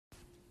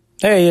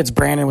Hey, it's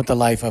Brandon with the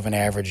Life of an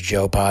Average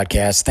Joe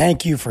podcast.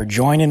 Thank you for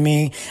joining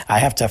me. I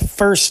have to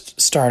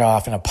first start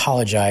off and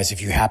apologize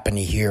if you happen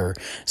to hear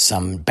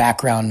some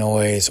background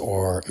noise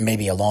or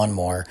maybe a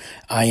lawnmower.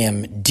 I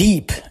am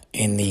deep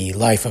in the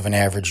Life of an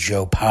Average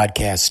Joe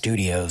podcast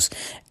studios,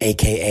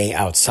 aka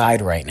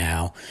outside right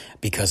now,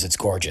 because it's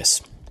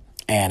gorgeous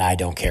and I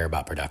don't care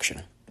about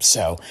production.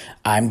 So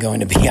I'm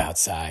going to be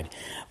outside.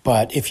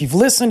 But if you've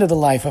listened to the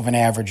Life of an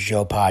Average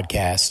Joe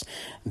podcast,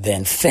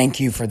 then thank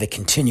you for the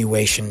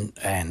continuation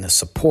and the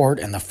support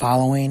and the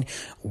following.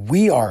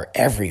 We are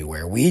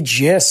everywhere. We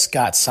just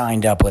got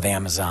signed up with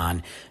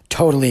Amazon.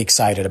 Totally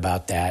excited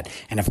about that.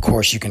 And of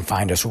course, you can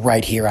find us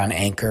right here on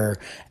Anchor,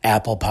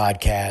 Apple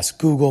Podcasts,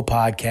 Google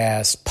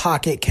Podcasts,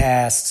 Pocket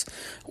Casts.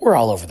 We're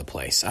all over the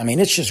place. I mean,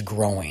 it's just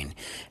growing.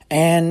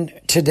 And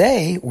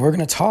today we're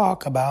going to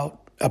talk about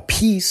a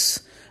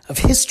piece of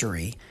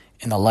history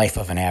in the life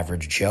of an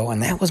average Joe,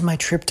 and that was my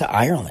trip to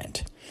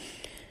Ireland.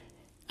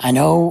 I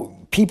know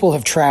people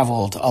have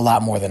traveled a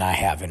lot more than I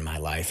have in my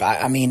life.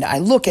 I mean, I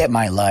look at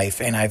my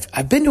life, and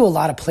I've been to a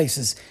lot of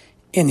places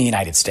in the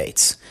United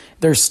States.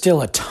 There's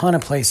still a ton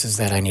of places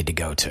that I need to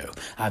go to.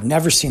 I've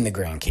never seen the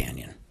Grand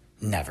Canyon.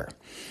 Never.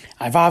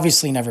 I've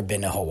obviously never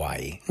been to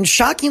Hawaii. And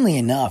shockingly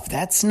enough,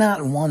 that's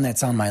not one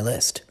that's on my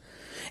list.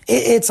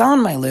 It's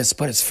on my list,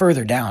 but it's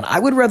further down. I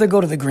would rather go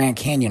to the Grand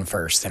Canyon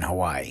first than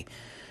Hawaii.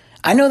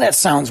 I know that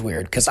sounds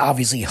weird because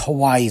obviously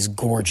Hawaii is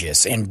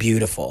gorgeous and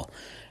beautiful,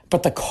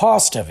 but the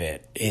cost of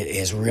it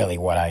is really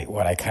what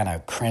I kind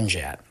of cringe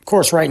at. Of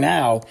course, right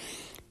now,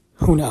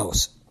 who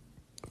knows?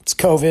 It's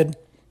COVID.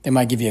 They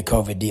might give you a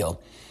COVID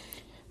deal.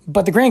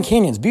 But the Grand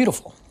Canyon's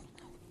beautiful.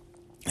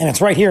 And it's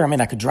right here. I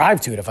mean, I could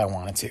drive to it if I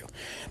wanted to.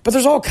 But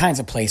there's all kinds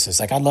of places.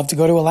 Like, I'd love to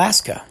go to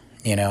Alaska,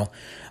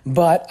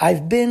 But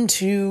I've been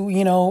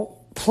to,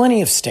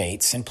 plenty of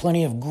states and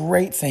plenty of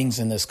great things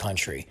in this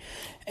country.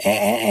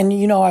 And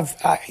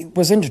I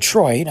was in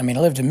Detroit. I mean,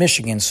 I lived in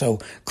Michigan, so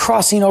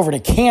crossing over to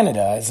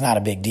Canada is not a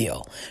big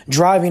deal.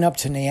 Driving up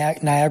to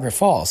Niagara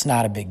Falls,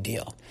 not a big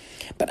deal.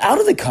 But out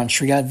of the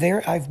country,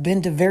 I've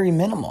been to very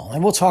minimal.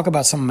 And we'll talk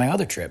about some of my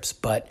other trips.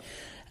 But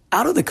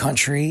out of the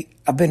country,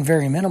 I've been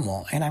very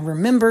minimal. And I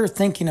remember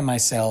thinking to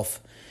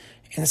myself,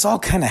 and this all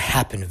kind of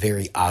happened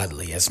very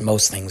oddly, as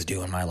most things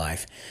do in my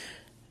life,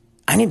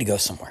 I need to go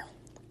somewhere.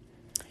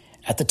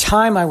 At the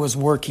time, I was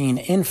working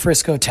in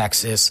Frisco,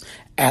 Texas,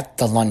 at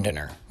the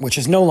Londoner, which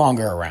is no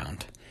longer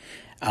around.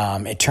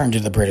 It turned to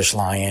the British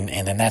Lion,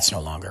 and then that's no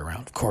longer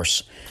around. Of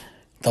course,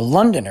 the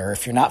Londoner,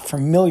 if you're not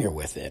familiar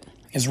with it,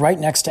 is right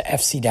next to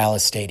FC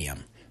Dallas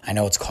Stadium. I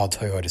know it's called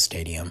Toyota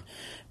Stadium,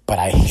 but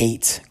I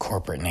hate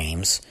corporate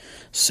names,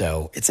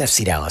 so it's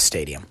FC Dallas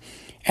Stadium.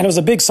 And it was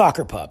a big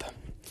soccer pub.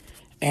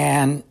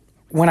 And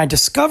when I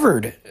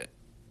discovered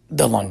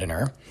the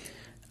Londoner,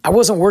 I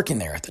wasn't working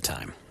there at the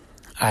time.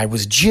 I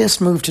was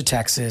just moved to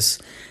Texas,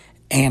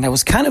 and I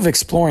was kind of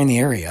exploring the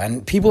area.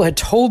 And people had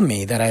told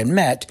me that I had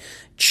met,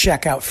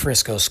 check out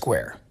Frisco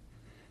Square.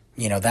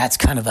 That's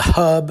kind of the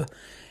hub.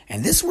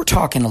 And this, we're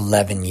talking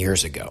 11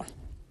 years ago.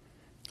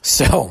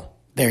 So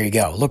there you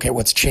go. Look at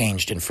what's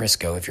changed in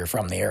Frisco if you're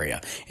from the area.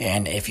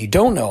 And if you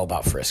don't know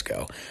about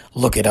Frisco,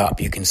 look it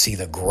up. You can see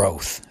the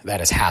growth that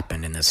has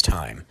happened in this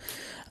time.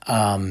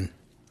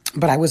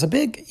 But I was a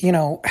big,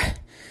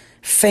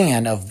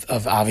 fan of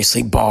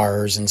obviously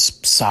bars and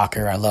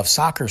soccer. I love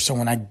soccer. So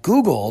when I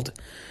Googled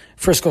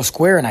Frisco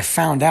Square and I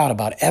found out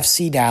about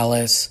FC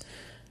Dallas,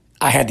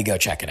 I had to go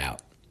check it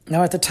out.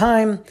 Now, at the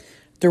time,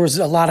 there was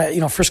a lot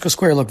of, Frisco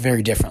Square looked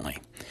very differently.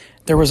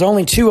 There was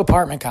only 2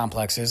 apartment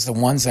complexes, the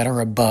ones that are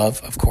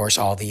above, of course,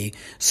 all the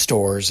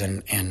stores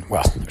and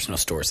well, there's no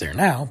stores there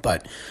now,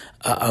 but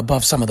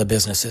above some of the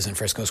businesses in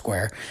Frisco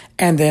Square.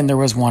 And then there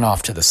was one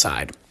off to the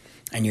side.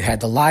 And you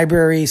had the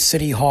library,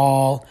 City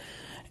Hall,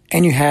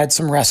 and you had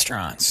some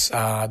restaurants.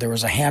 There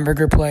was a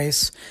hamburger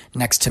place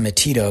next to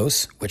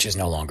Matito's, which is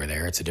no longer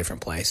there. It's a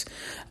different place.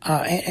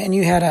 And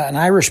you had an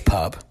Irish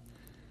pub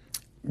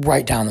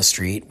right down the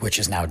street, which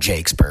is now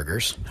Jake's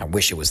Burgers. I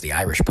wish it was the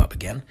Irish pub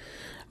again.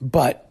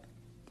 But,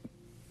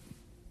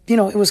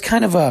 it was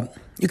kind of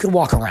you could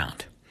walk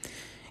around.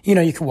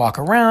 You could walk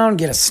around,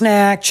 get a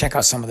snack, check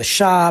out some of the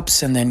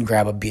shops, and then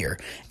grab a beer.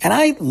 And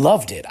I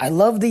loved it. I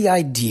loved the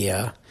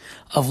idea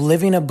of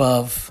living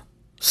above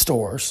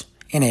stores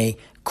in a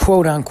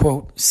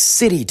quote-unquote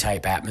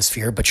city-type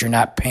atmosphere, but you're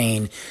not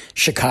paying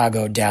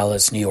Chicago,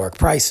 Dallas, New York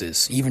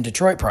prices, even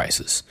Detroit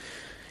prices.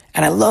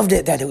 And I loved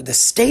it that the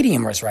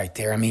stadium was right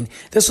there. I mean,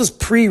 this was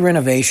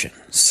pre-renovation,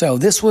 so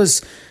this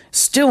was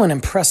still an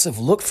impressive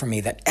look for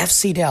me that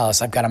FC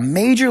Dallas, I've got a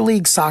major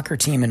league soccer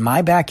team in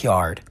my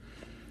backyard,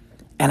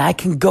 and I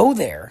can go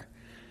there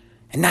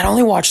and not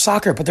only watch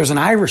soccer, but there's an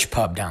Irish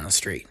pub down the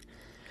street.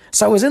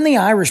 So I was in the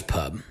Irish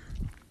pub,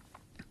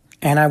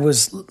 and I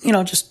was,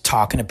 just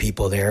talking to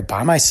people there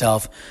by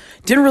myself.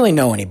 Didn't really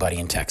know anybody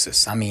in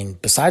Texas. I mean,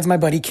 besides my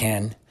buddy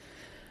Ken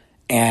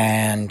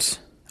and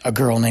a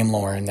girl named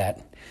Lauren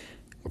that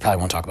we probably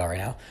won't talk about right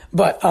now.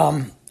 But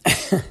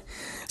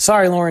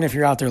sorry, Lauren, if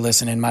you're out there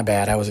listening. My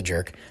bad. I was a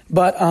jerk.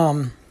 But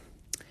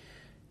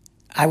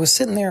I was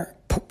sitting there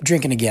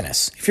drinking a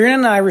Guinness. If you're in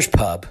an Irish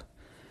pub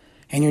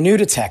and you're new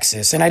to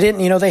Texas, and I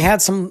didn't, they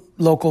had some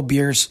local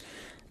beers,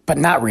 but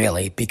not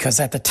really, because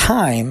at the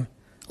time,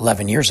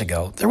 11 years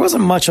ago, there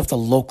wasn't much of the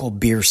local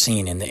beer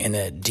scene in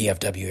the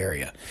DFW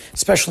area,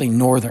 especially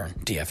northern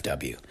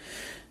DFW.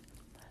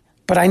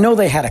 But I know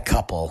they had a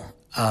couple,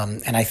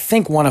 and I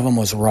think one of them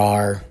was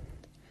Rar,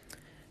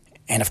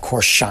 and of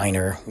course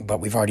Shiner, but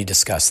we've already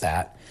discussed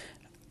that.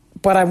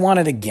 But I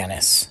wanted a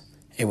Guinness.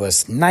 It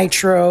was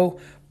nitro,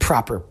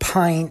 proper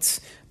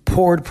pints,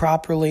 poured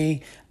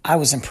properly. I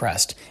was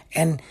impressed.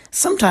 And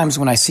sometimes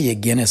when I see a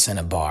Guinness in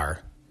a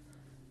bar,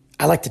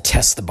 I like to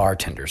test the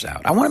bartenders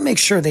out. I want to make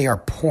sure they are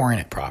pouring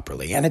it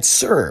properly and it's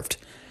served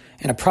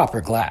in a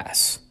proper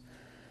glass.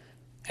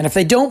 And if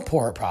they don't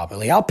pour it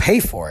properly, I'll pay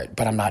for it,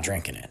 but I'm not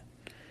drinking it.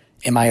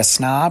 Am I a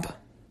snob?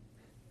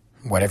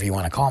 Whatever you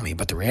want to call me.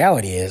 But the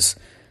reality is,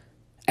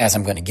 as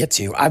I'm going to get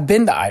to, I've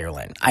been to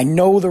Ireland. I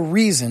know the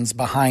reasons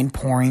behind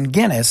pouring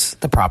Guinness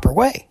the proper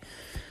way.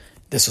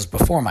 This was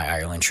before my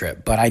Ireland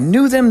trip, but I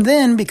knew them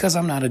then because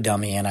I'm not a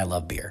dummy and I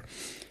love beer.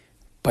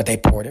 But they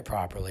poured it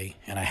properly,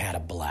 and I had a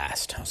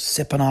blast. I was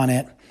sipping on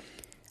it.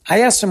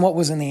 I asked them what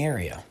was in the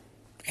area,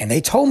 and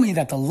they told me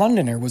that the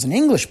Londoner was an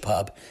English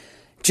pub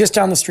just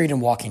down the street in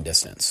walking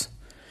distance.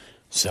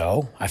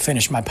 So I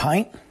finished my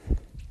pint,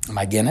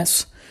 my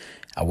Guinness.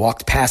 I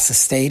walked past the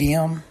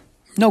stadium.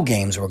 No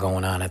games were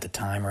going on at the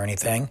time or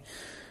anything.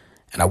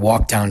 And I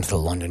walked down to the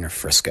Londoner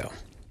Frisco.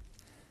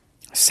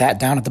 I sat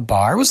down at the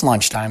bar. It was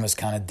lunchtime. It was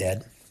kind of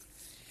dead.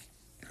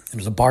 There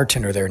was a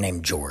bartender there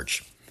named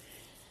George.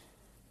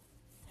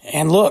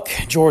 And look,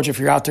 George, if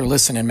you're out there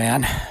listening,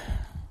 man,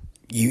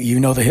 you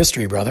know the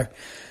history, brother.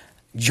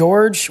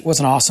 George was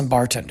an awesome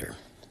bartender.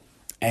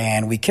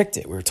 And we kicked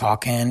it. We were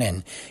talking,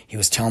 and he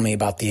was telling me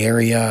about the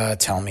area,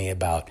 telling me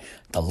about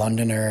the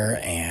Londoner,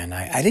 and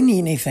I didn't eat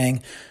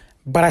anything.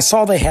 But I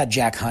saw they had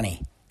Jack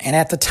Honey. And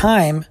at the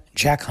time,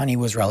 Jack Honey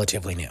was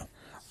relatively new.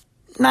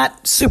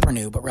 Not super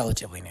new, but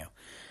relatively new.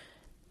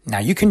 Now,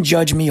 you can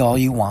judge me all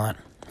you want.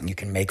 You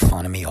can make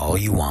fun of me all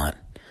you want.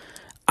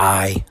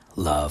 I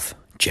love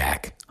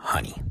Jack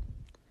Honey.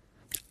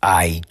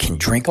 I can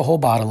drink a whole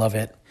bottle of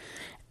it,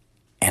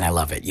 and I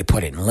love it. You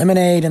put it in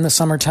lemonade in the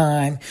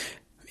summertime.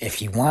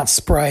 If you want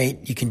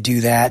Sprite, you can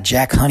do that.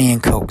 Jack Honey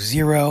and Coke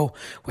Zero,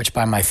 which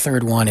by my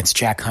third one, it's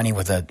Jack Honey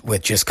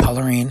with just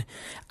coloring.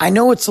 I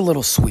know it's a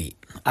little sweet.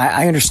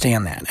 I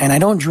understand that. And I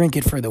don't drink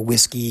it for the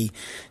whiskey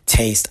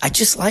taste. I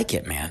just like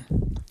it, man.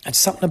 It's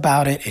something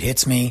about it. It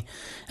hits me.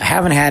 I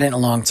haven't had it in a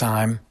long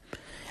time.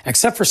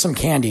 Except for some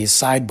candies.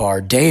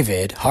 Sidebar,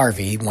 David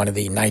Harvey, one of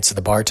the Knights of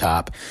the Bar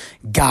Top,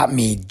 got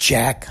me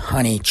Jack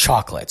Honey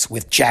chocolates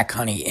with Jack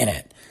Honey in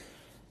it.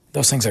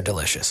 Those things are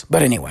delicious.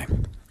 But anyway,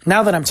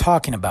 now that I'm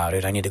talking about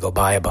it, I need to go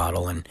buy a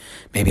bottle, and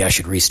maybe I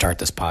should restart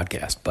this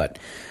podcast. But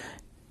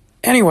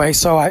anyway,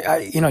 so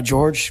I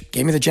George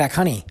gave me the Jack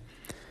Honey.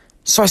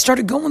 So I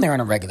started going there on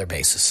a regular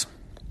basis.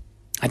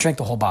 I drank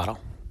the whole bottle.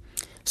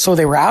 So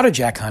they were out of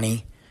Jack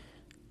Honey.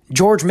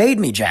 George made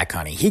me Jack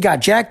Honey. He got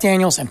Jack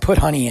Daniels and put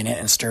honey in it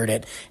and stirred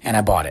it, and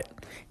I bought it.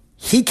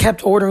 He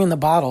kept ordering the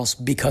bottles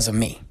because of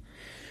me.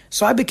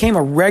 So I became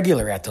a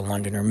regular at the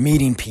Londoner,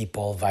 meeting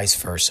people, vice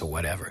versa,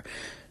 whatever.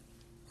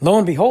 Lo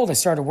and behold, I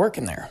started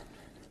working there.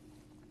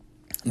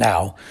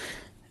 Now,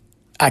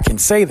 I can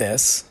say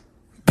this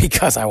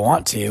because I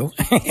want to,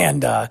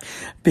 and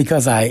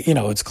because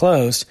it's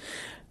closed.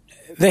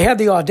 They had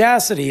the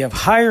audacity of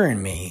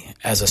hiring me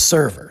as a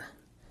server.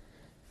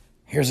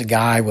 Here's a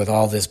guy with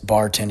all this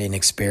bartending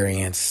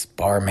experience,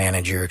 bar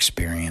manager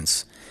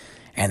experience,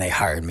 and they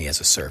hired me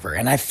as a server.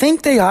 And I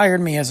think they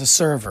hired me as a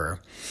server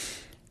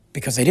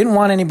because they didn't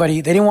want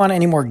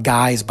any more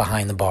guys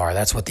behind the bar.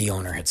 That's what the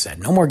owner had said.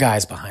 No more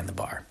guys behind the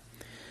bar.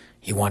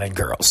 He wanted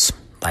girls.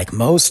 Like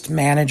most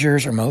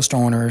managers or most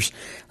owners,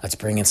 let's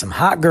bring in some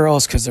hot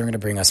girls because they're going to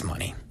bring us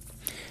money.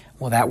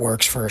 Well, that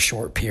works for a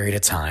short period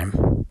of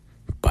time.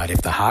 But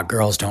if the hot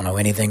girls don't know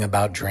anything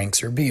about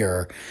drinks or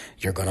beer,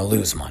 you're going to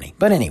lose money.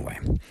 But anyway,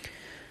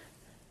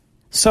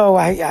 so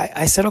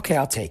I said, okay,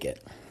 I'll take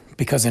it.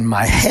 Because in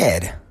my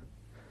head,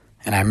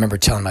 and I remember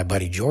telling my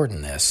buddy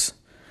Jordan this,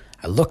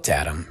 I looked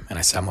at him and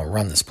I said, I'm going to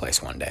run this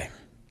place one day.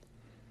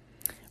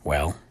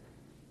 Well,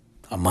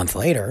 a month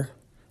later,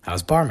 I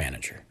was bar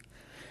manager.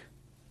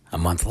 A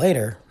month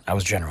later, I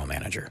was general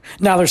manager.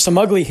 Now, there's some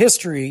ugly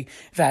history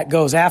that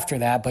goes after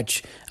that,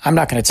 but I'm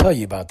not going to tell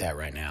you about that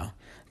right now.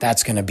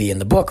 That's going to be in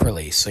the book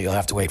release, so you'll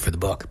have to wait for the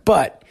book.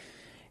 But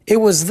it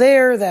was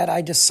there that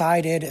I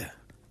decided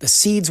the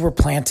seeds were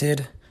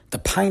planted, the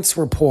pints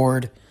were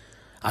poured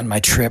on my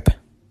trip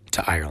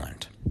to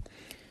Ireland.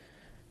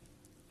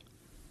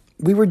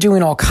 We were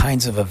doing all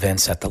kinds of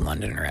events at the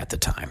Londoner at the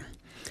time.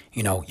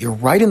 You're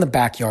right in the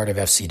backyard of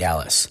FC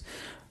Dallas.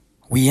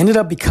 We ended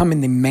up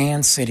becoming the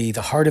Man City,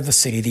 the heart of the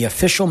city, the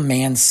official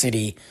Man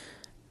City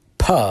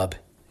pub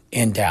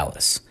in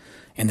Dallas,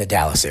 in the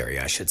Dallas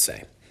area, I should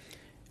say.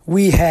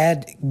 We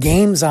had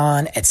games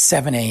on at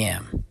 7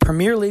 a.m.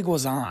 Premier League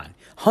was on.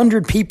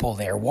 100 people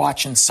there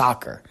watching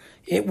soccer.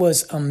 It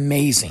was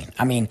amazing.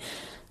 I mean,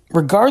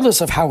 regardless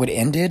of how it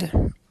ended,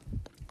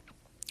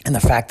 and the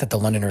fact that the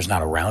Londoner's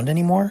not around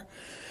anymore,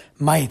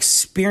 my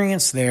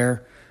experience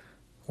there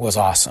was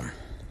awesome.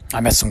 I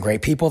met some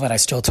great people that I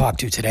still talk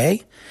to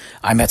today.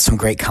 I met some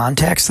great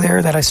contacts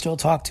there that I still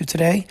talk to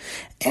today.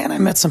 And I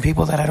met some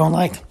people that I don't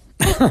like,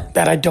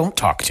 that I don't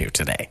talk to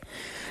today.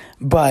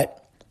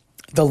 But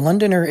the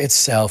Londoner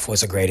itself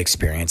was a great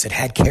experience. It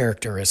had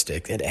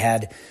characteristics. It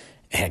had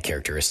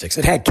characteristics.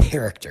 It had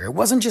character. It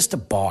wasn't just a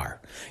bar.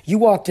 You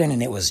walked in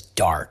and it was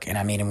dark.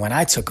 And when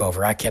I took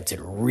over, I kept it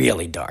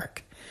really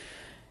dark.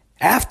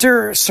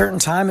 After a certain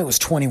time, it was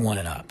 21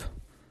 and up.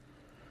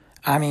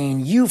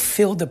 You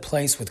filled the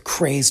place with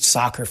crazed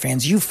soccer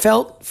fans. You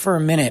felt for a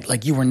minute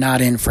like you were not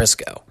in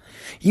Frisco.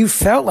 You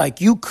felt like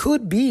you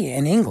could be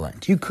in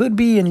England. You could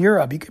be in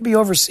Europe. You could be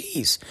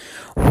overseas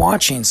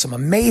watching some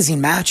amazing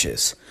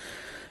matches.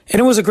 And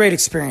it was a great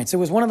experience. It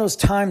was one of those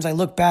times I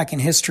look back in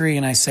history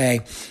and I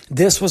say,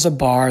 this was a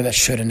bar that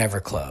should have never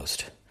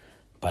closed.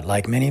 But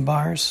like many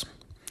bars,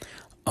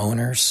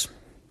 owners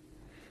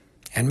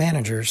and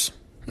managers,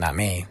 not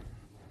me,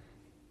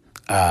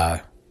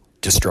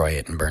 destroy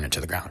it and burn it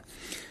to the ground.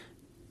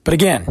 But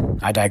again,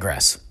 I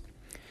digress.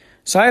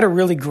 So I had a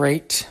really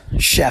great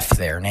chef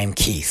there named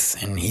Keith,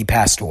 and he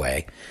passed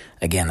away.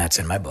 Again, that's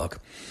in my book.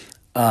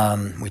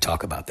 We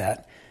talk about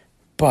that.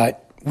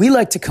 But we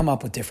like to come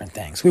up with different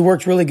things. We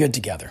worked really good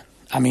together.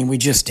 We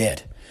just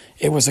did.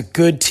 It was a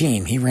good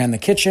team. He ran the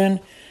kitchen.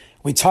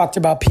 We talked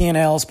about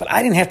P&Ls, but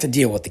I didn't have to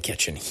deal with the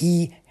kitchen.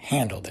 He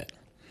handled it.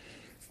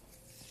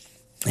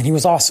 And he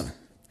was awesome.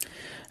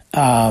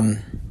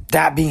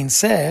 That being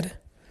said,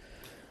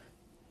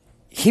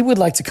 he would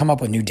like to come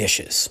up with new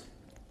dishes.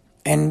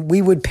 And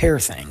we would pair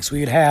things.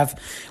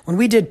 When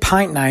we did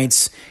pint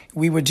nights,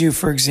 we would do,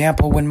 for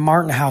example, when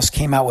Martin House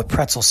came out with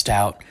pretzel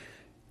stout,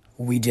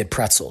 we did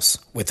pretzels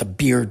with a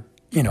beer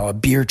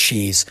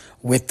cheese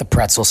with the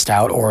pretzel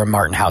stout or a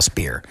Martin House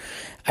beer.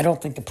 I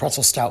don't think the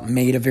pretzel stout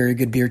made a very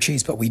good beer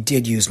cheese, but we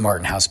did use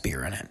Martin House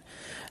beer in it.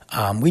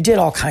 We did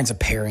all kinds of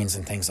pairings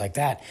and things like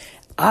that.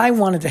 I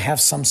wanted to have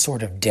some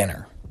sort of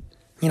dinner.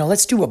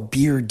 Let's do a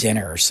beer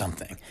dinner or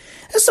something.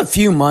 This is a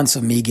few months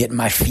of me getting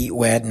my feet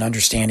wet and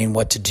understanding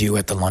what to do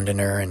at the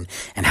Londoner and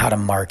how to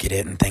market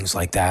it and things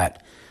like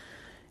that.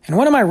 And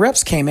one of my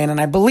reps came in,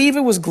 and I believe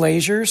it was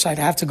Glazier's. I'd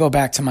have to go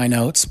back to my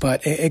notes,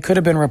 but it could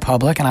have been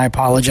Republic, and I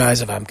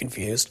apologize if I'm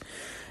confused.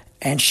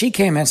 And she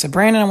came in and said,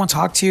 Brandon, I want to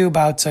talk to you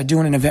about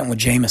doing an event with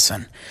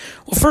Jameson.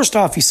 Well, first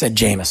off, he said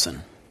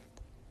Jameson.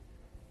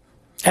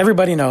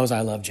 Everybody knows I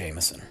love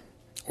Jameson,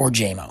 or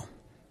JMO,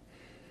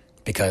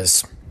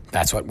 because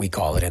that's what we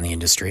call it in the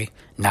industry,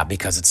 not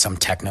because it's some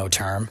techno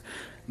term,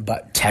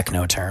 but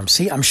techno term.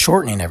 See, I'm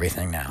shortening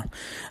everything now.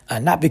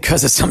 Not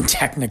because it's some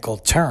technical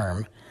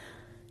term.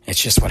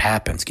 It's just what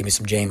happens. Give me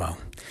some JMO.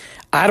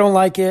 I don't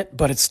like it,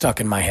 but it's stuck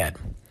in my head.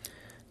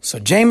 So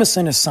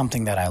Jameson is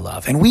something that I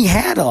love. And we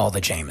had all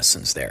the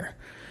Jamesons there.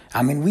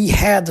 We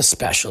had the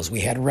specials.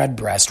 We had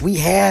Redbreast. We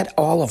had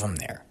all of them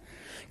there.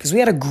 Because we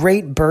had a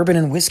great bourbon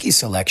and whiskey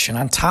selection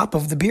on top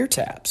of the beer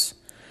taps.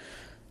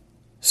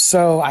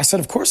 So I said,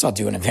 of course I'll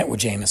do an event with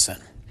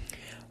Jameson.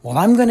 Well,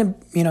 I'm going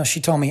to,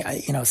 she told me,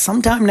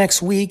 sometime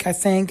next week, I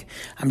think,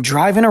 I'm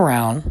driving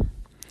around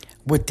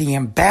with the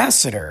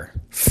ambassador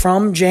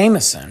from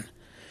Jameson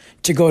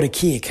to go to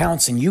key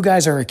accounts. And you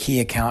guys are a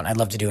key account. And I'd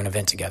love to do an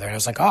event together. And I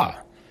was like,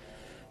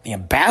 the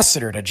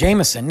ambassador to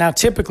Jameson. Now,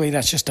 typically,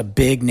 that's just a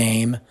big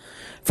name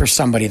for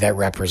somebody that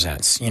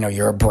represents.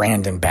 You're a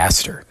brand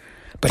ambassador.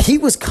 But he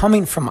was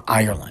coming from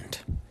Ireland.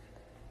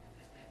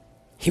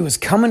 He was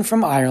coming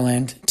from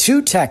Ireland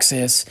to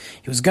Texas.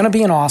 He was going to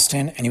be in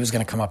Austin, and he was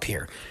going to come up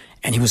here.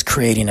 And he was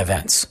creating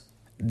events.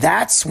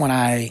 That's when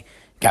I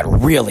got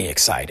really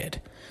excited.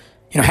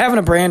 Having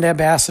a brand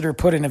ambassador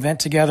put an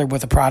event together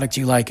with a product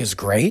you like is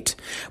great.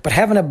 But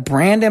having a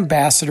brand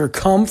ambassador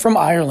come from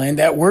Ireland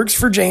that works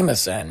for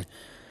Jameson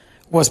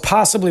was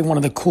possibly one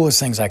of the coolest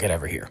things I could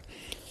ever hear.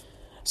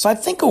 So I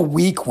think a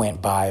week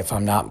went by, if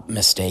I'm not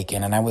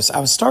mistaken, and I was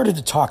started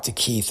to talk to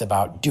Keith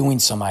about doing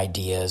some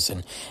ideas,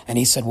 and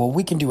he said, well,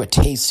 we can do a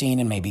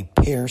tasting and maybe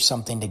pair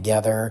something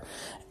together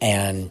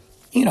and,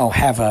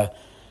 have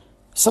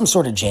some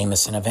sort of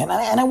Jameson event.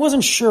 And I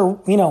wasn't sure,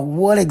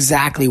 what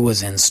exactly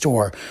was in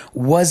store.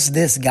 Was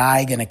this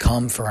guy going to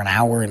come for an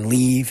hour and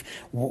leave?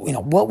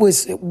 What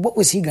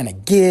was he going to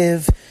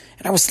give?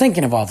 And I was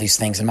thinking of all these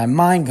things, and my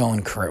mind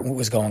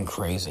was going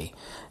crazy.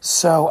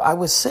 So I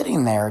was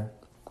sitting there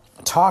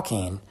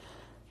talking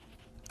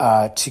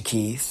to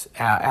Keith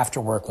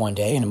after work one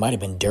day, and it might have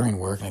been during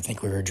work, and I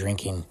think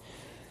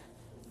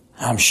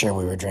I'm sure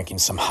we were drinking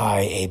some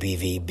high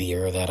ABV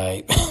beer that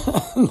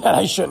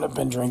I shouldn't have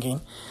been drinking.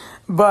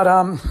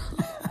 But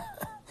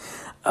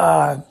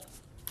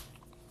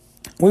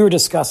we were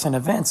discussing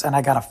events, and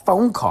I got a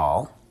phone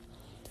call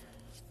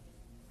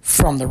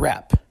from the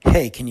rep.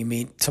 Hey, can you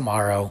meet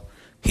tomorrow?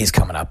 He's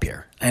coming up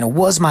here. And it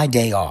was my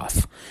day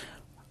off.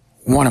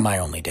 One of my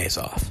only days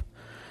off.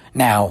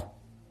 Now,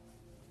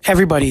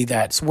 everybody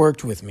that's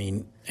worked with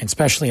me,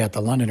 especially at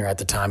the Londoner at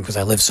the time, because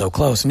I lived so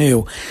close,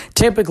 knew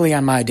typically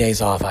on my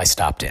days off, I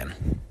stopped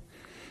in.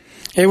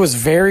 It was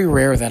very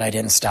rare that I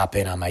didn't stop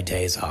in on my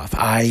days off.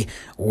 I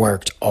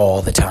worked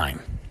all the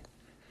time.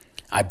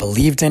 I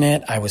believed in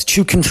it. I was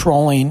too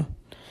controlling.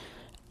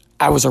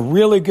 I was a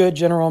really good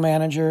general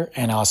manager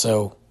and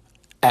also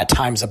at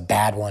times a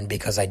bad one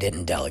because I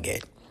didn't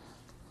delegate.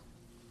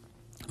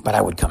 But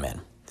I would come in.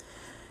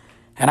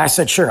 And I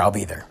said, sure, I'll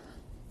be there.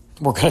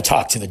 We're going to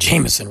talk to the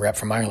Jameson rep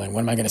from Ireland.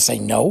 When am I going to say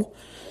no?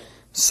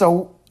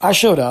 So I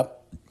showed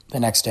up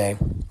the next day.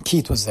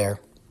 Keith was there,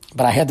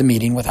 but I had the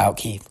meeting without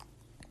Keith.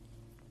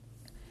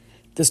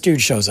 This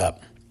dude shows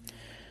up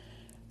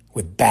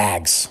with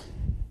bags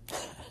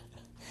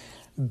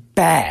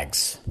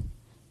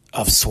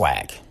of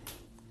swag.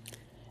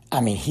 I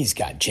mean, he's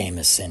got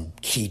Jameson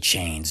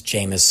keychains,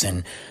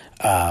 Jameson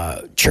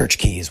church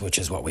keys, which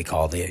is what we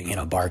call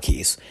the, bar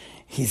keys.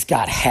 He's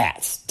got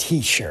hats,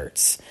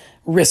 T-shirts,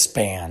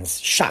 wristbands,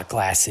 shot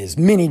glasses,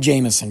 mini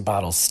Jameson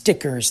bottles,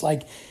 stickers.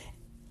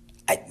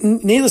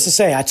 Needless to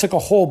say, I took a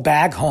whole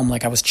bag home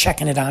like I was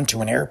checking it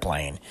onto an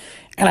airplane.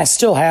 And I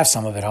still have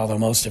some of it, although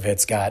most of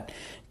it's got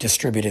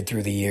distributed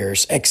through the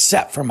years,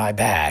 except for my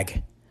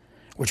bag,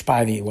 which,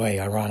 by the way,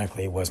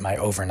 ironically, was my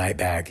overnight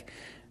bag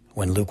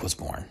when Luke was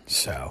born.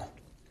 So,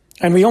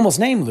 and we almost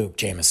named Luke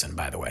Jameson,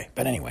 by the way.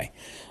 But anyway,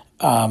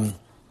 I'm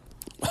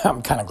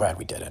kind of glad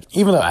we did it,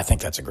 even though I think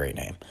that's a great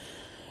name.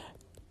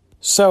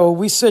 So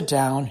we sit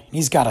down.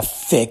 He's got a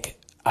thick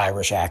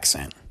Irish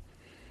accent.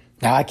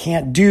 Now, I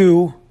can't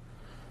do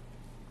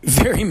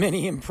very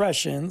many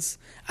impressions.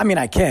 I mean,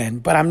 I can,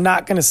 but I'm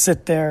not going to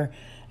sit there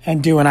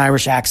and do an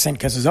Irish accent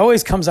because it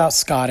always comes out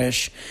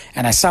Scottish,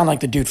 and I sound like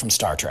the dude from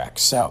Star Trek.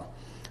 So,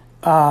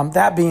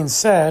 that being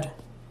said,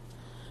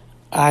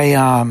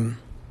 I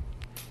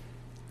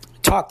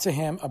talked to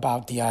him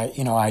about the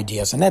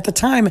ideas, and at the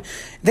time,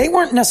 they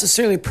weren't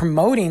necessarily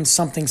promoting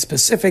something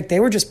specific. They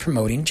were just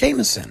promoting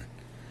Jameson.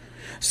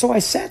 So I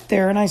sat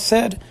there and I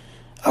said,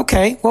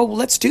 okay, well,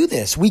 let's do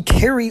this. We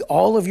carry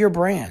all of your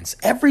brands,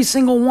 every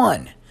single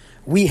one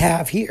we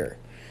have here.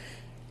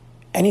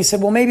 And he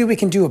said, well, maybe we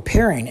can do a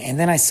pairing. And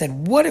then I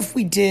said, what if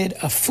we did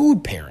a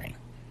food pairing?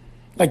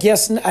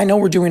 Yes, I know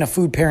we're doing a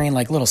food pairing,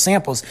 like little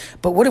samples,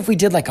 but what if we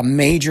did like a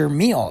major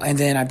meal? And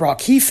then I brought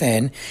Keith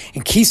in,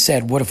 and Keith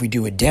said, what if we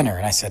do a dinner?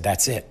 And I said,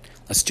 that's it.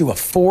 Let's do a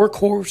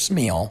 4-course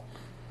meal.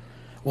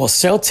 We'll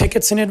sell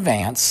tickets in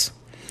advance.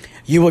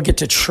 You will get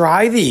to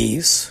try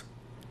these.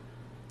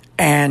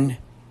 And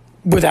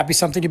would that be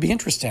something to be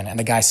interested in? And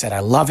the guy said,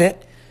 I love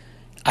it.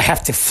 I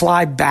have to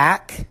fly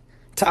back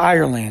to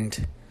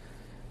Ireland,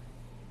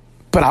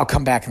 but I'll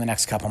come back in the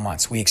next couple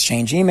months. We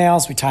exchanged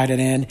emails. We tied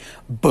it in.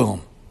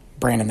 Boom.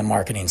 Brandon, the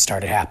marketing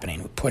started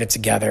happening. We put it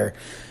together.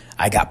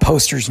 I got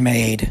posters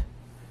made,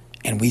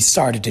 and we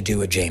started to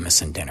do a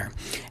Jameson dinner.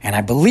 And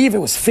I believe it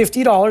was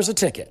 $50 a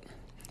ticket,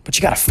 but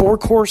you got a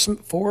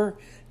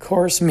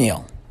 4-course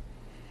meal.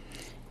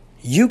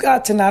 You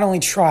got to not only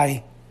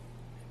try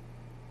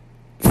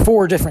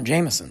 4 different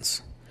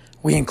Jamesons.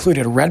 We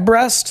included a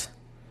Redbreast,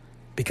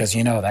 because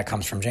that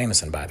comes from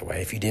Jameson, by the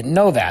way. If you didn't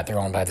know that, they're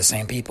owned by the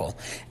same people.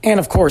 And,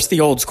 of course, the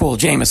old school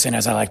Jameson,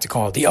 as I like to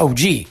call it, the OG.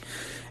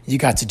 You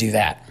got to do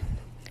that.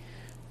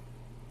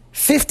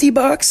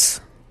 $50?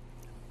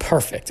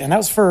 Perfect. And that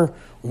was for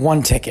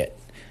 1 ticket.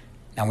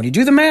 Now, when you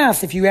do the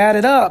math, if you add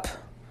it up,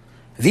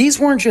 these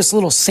weren't just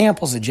little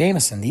samples of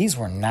Jameson. These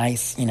were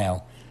nice,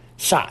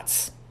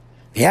 shots.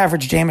 The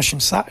average Jameson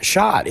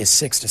shot is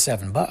 $6 to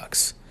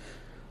 $7.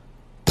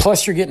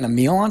 Plus, you're getting a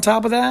meal on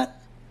top of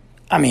that.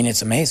 I mean,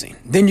 it's amazing.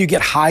 Then you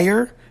get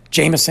higher,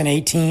 Jameson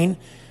 18.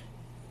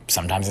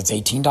 Sometimes it's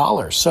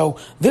 $18. So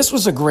this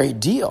was a great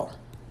deal.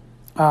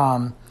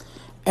 And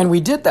we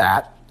did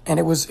that, and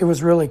it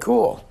was really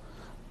cool.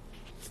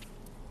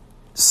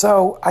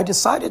 So I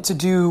decided to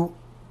do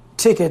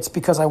tickets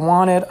because I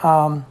wanted,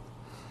 I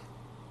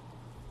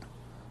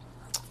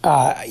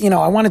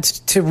wanted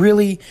to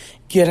really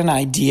get an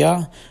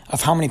idea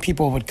of how many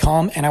people would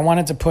come, and I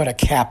wanted to put a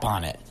cap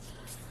on it.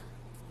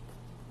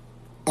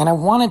 And I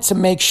wanted to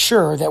make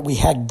sure that we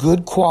had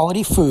good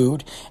quality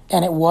food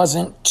and it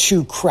wasn't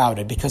too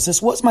crowded, because this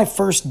was my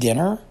first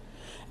dinner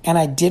and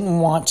I didn't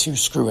want to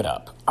screw it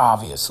up,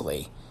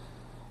 obviously.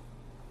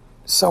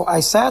 So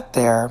I sat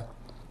there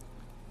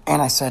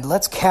and I said,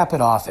 let's cap it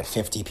off at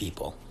 50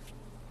 people.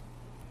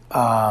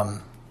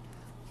 That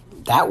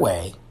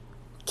way,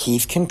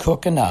 Keith can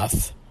cook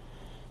enough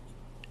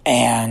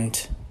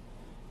and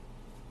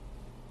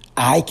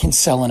I can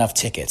sell enough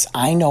tickets.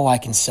 I know I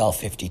can sell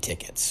 50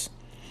 tickets.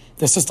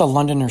 This is the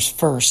Londoners'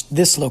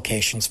 this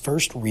location's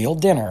first real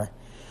dinner,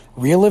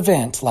 real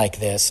event like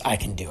this. I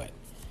can do it.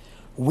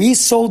 We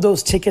sold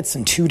those tickets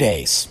in 2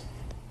 days.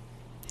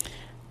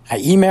 I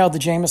emailed the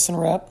Jameson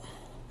rep.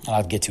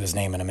 I'll get to his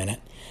name in a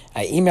minute.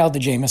 I emailed the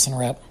Jameson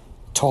rep,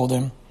 told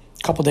him.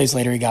 A couple days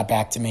later, he got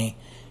back to me.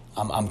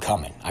 I'm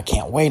coming. I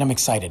can't wait. I'm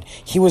excited.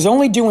 He was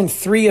only doing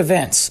 3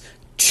 events.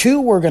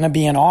 2 were going to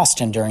be in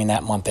Austin during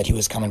that month that he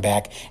was coming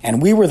back,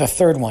 and we were the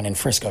 3rd one in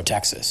Frisco,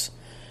 Texas.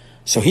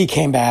 So he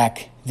came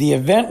back. The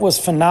event was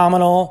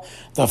phenomenal.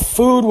 The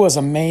food was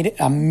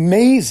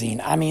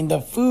amazing. I mean,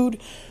 the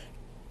food,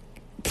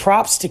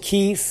 props to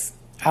Keith.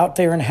 out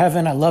there in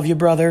heaven. I love you,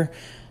 brother.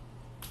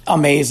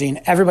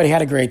 Amazing. Everybody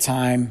had a great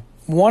time.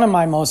 One of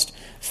my most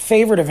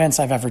favorite events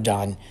I've ever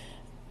done.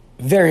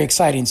 Very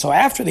exciting. So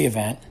after the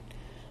event,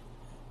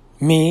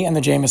 me and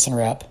the Jameson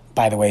rep,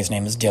 by the way, his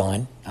name is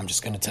Dylan. I'm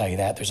just going to tell you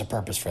that. There's a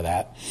purpose for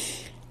that.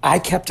 I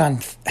kept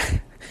on,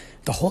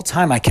 the whole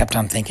time I kept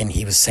on thinking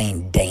he was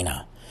saying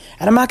Dana.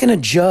 And I'm not going to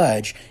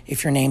judge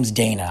if your name's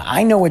Dana.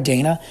 I know a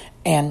Dana,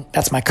 and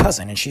that's my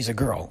cousin, and she's a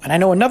girl. And I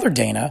know another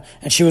Dana,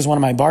 and she was one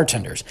of my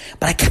bartenders.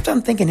 But I kept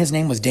on thinking his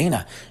name was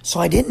Dana, so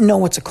I didn't know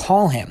what to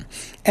call him.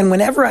 And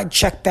whenever I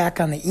checked back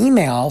on the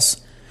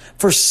emails,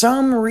 for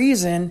some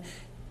reason,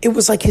 it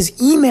was like his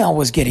email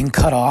was getting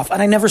cut off,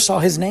 and I never saw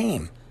his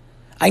name.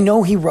 I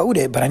know he wrote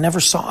it, but I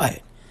never saw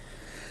it.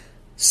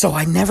 So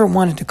I never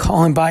wanted to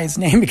call him by his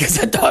name because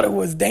I thought it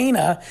was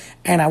Dana,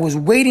 and I was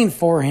waiting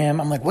for him.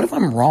 I'm like, what if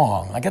I'm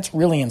wrong? Like, that's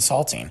really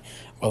insulting.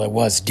 Well, it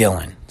was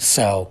Dylan,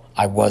 so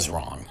I was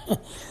wrong.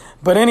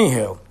 But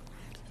anywho,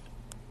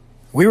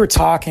 we were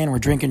talking, we're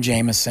drinking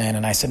Jameson,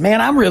 and I said,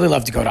 man, I'd really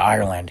love to go to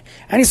Ireland.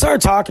 And he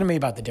started talking to me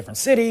about the different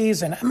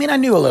cities, and I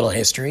knew a little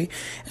history.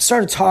 He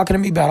started talking to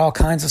me about all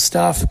kinds of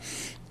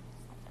stuff.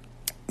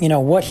 You know,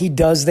 what he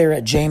does there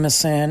at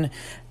Jameson.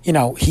 You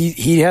know,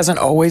 he hasn't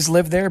always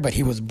lived there, but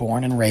he was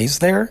born and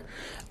raised there,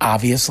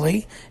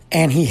 obviously.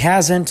 And he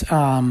hasn't,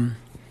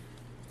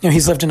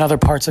 he's lived in other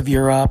parts of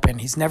Europe,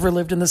 and he's never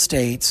lived in the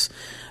States.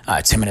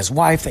 It's him and his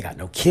wife. They got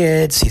no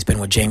kids. He's been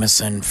with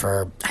Jameson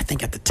for, I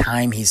think at the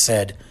time he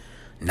said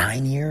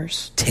 9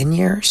 years, 10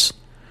 years.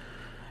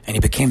 And he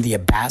became the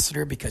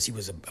ambassador because he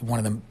was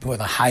one of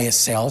the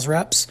highest sales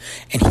reps.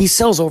 And he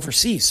sells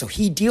overseas. So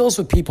he deals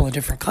with people in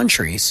different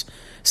countries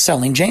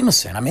selling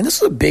Jameson. This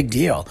is a big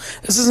deal.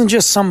 This isn't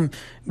just some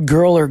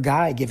girl or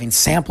guy giving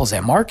samples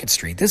at Market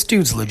Street. This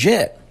dude's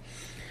legit.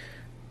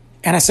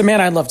 And I said,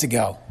 man, I'd love to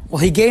go. Well,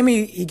 he gave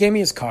me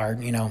his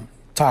card,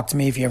 talk to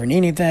me if you ever need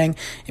anything.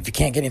 If you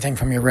can't get anything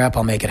from your rep,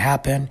 I'll make it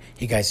happen.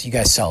 You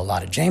guys sell a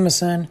lot of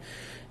Jameson.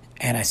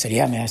 And I said,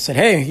 yeah, man. I said,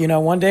 hey,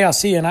 one day I'll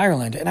see you in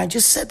Ireland. And I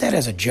just said that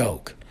as a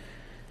joke.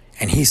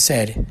 And he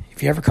said,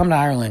 if you ever come to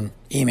Ireland,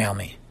 email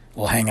me.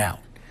 We'll hang out.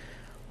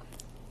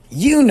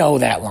 You know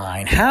that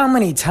line. How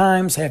many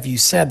times have you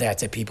said that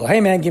to people?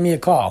 Hey, man, give me a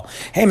call.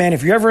 Hey, man,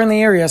 if you're ever in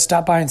the area,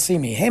 stop by and see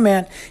me. Hey,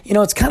 man,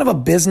 it's kind of a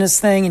business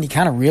thing, and you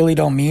kind of really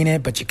don't mean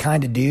it, but you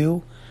kind of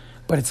do.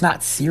 But it's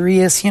not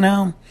serious,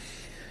 So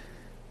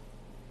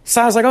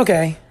I was like,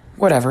 okay,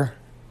 whatever.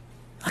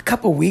 A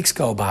couple weeks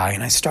go by,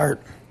 and I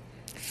start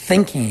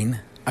thinking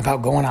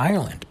about going to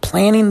Ireland,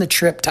 planning the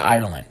trip to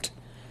Ireland.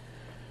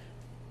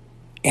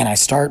 And I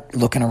start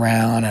looking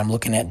around, and I'm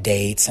looking at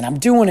dates, and I'm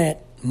doing it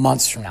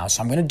months from now,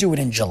 so I'm going to do it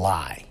in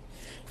July,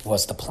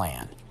 was the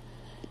plan.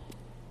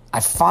 I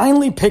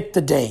finally picked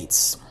the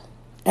dates,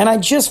 and I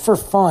just for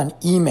fun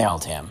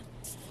emailed him,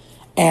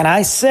 and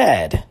I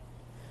said,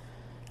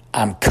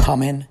 I'm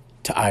coming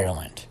to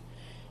Ireland.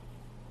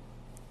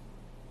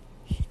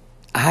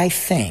 I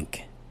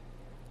think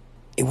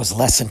it was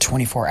less than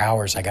 24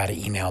 hours I got an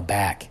email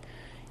back,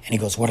 and he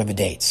goes, what are the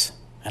dates?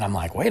 And I'm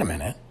like, wait a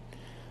minute.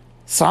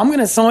 So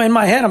in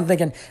my head, I'm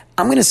thinking,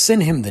 I'm going to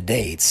send him the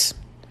dates,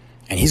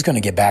 and he's going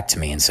to get back to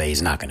me and say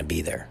he's not going to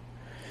be there.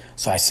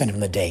 So I sent him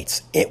the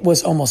dates. It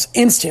was almost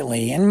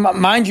instantly, and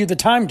mind you, the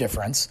time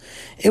difference,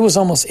 it was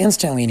almost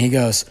instantly, and he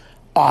goes,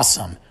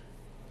 awesome.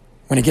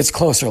 When it gets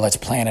closer, let's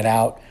plan it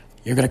out.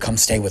 You're going to come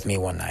stay with me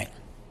one night.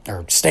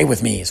 Or stay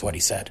with me is what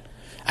he said.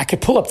 I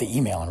could pull up the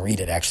email and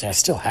read it, actually. I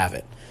still have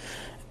it.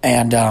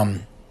 And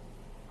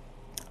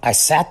I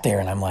sat there,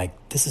 and I'm like,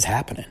 this is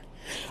happening.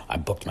 I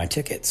booked my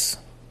tickets.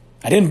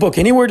 I didn't book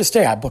anywhere to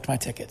stay. I booked my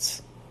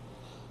tickets.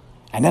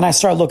 And then I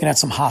started looking at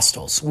some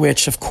hostels,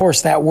 which, of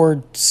course, that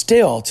word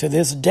still, to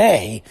this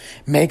day,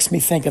 makes me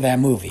think of that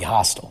movie,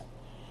 Hostel.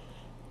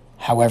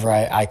 However,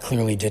 I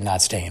clearly did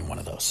not stay in one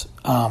of those.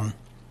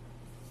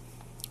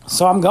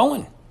 So I'm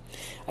going.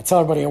 I tell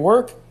everybody at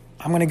work,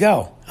 I'm going to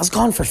go. I was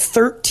gone for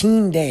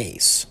 13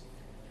 days.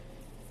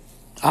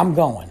 I'm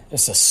going.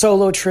 It's a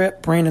solo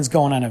trip. Brandon's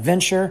going on a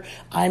venture.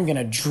 I'm going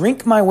to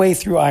drink my way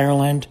through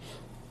Ireland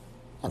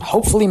and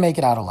hopefully make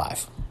it out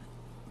alive.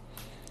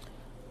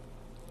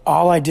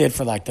 All I did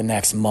for like the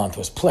next month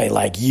was play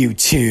like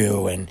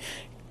U2 and,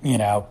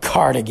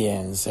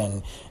 Cardigans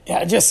and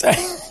just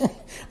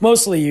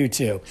mostly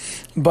U2.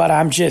 But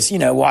I'm just,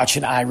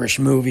 watching Irish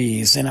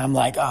movies and I'm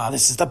like, oh,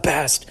 this is the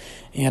best,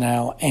 and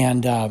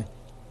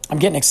I'm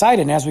getting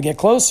excited. And as we get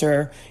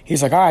closer,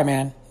 he's like, all right,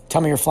 man,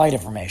 tell me your flight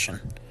information.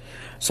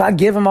 So I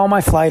give him all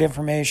my flight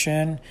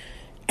information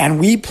and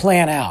we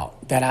plan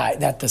out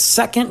that the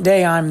second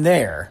day I'm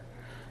there,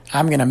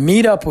 I'm going to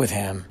meet up with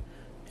him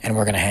and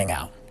we're going to hang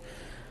out.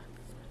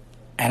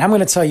 And I'm going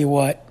to tell you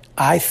what,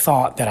 I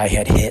thought that I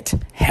had hit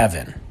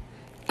heaven.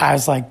 I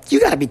was like, you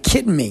got to be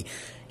kidding me.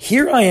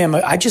 Here I am.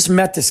 I just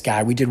met this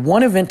guy. We did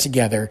one event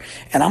together,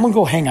 and I'm going to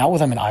go hang out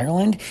with him in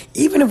Ireland,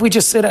 even if we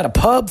just sit at a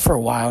pub for a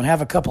while and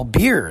have a couple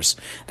beers.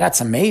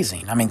 That's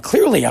amazing.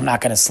 Clearly I'm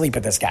not going to sleep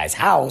at this guy's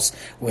house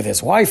with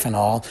his wife and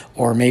all,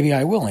 or maybe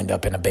I will end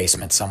up in a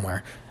basement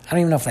somewhere. I don't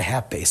even know if they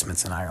have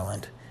basements in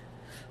Ireland.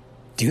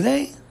 Do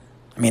they?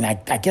 I mean, I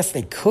guess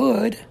they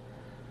could.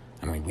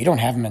 I mean, we don't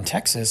have them in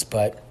Texas,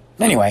 but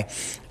anyway,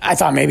 I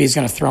thought maybe he's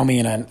going to throw me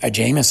in a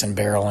Jameson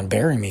barrel and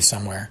bury me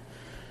somewhere.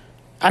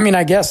 I mean,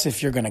 I guess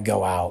if you're going to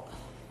go out,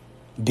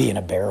 be in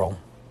a barrel.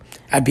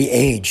 I'd be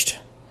aged.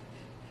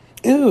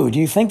 Ooh, do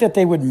you think that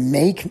they would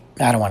make...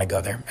 I don't want to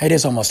go there. It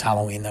is almost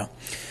Halloween, though.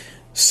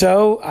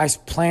 So I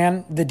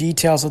plan the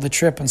details of the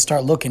trip and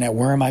start looking at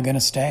where am I going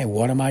to stay?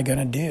 What am I going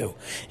to do?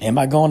 Am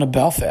I going to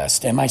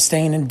Belfast? Am I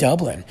staying in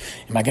Dublin?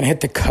 Am I going to hit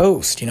the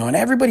coast? And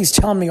everybody's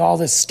telling me all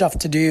this stuff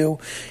to do.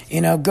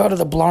 Go to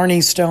the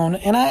Blarney Stone.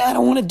 And I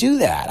don't want to do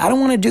that. I don't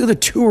want to do the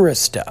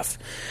tourist stuff.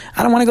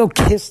 I don't want to go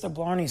kiss the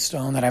Blarney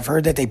Stone that I've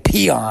heard that they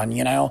pee on,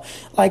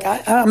 Like,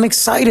 I'm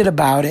excited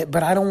about it,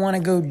 but I don't want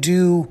to go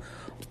do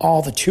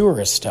all the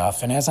tourist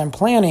stuff. And as I'm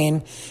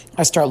planning,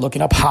 I start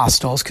looking up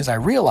hostels because I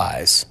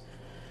realize...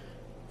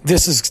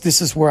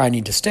 This is where I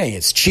need to stay.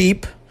 It's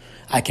cheap.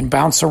 I can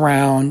bounce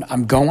around.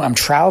 I'm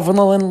traveling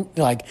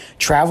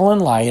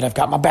light. I've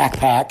got my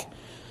backpack,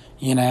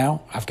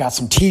 I've got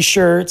some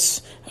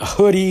t-shirts, a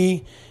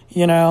hoodie,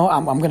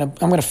 I'm going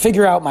to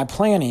figure out my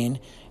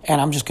planning,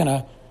 and I'm just going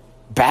to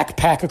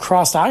backpack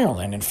across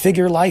Ireland and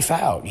figure life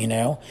out,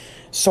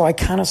 So I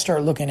kind of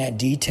start looking at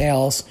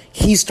details.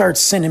 He starts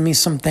sending me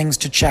some things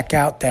to check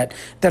out that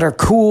are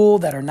cool,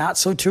 that are not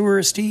so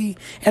touristy,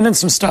 and then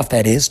some stuff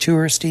that is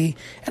touristy.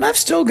 And I've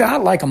still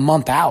got like a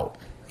month out,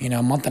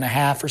 a month and a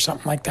half or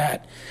something like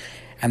that.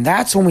 And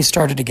that's when we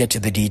started to get to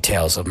the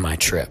details of my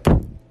trip.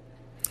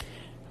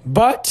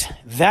 But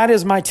that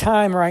is my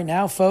time right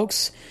now,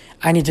 folks.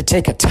 I need to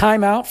take a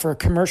time out for a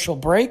commercial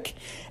break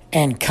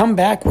and come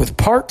back with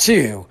part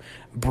 2,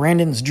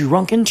 Brandon's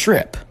drunken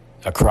trip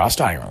across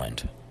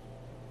Ireland.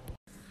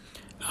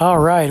 All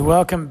right,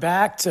 welcome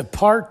back to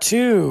part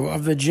 2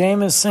 of the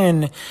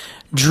Jameson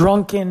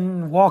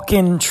drunken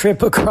walk-in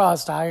trip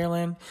across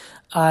Ireland.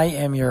 I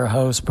am your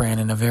host,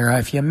 Brandon Navarra.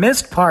 If you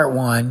missed part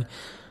 1,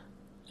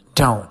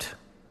 don't.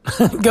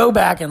 Go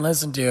back and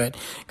listen to it,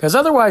 because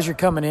otherwise you're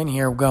coming in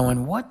here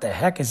going, what the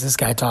heck is this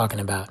guy talking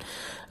about?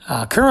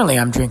 Currently,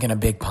 I'm drinking a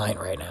big pint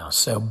right now,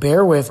 so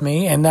bear with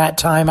me. And that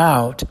time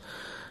out,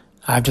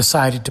 I've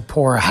decided to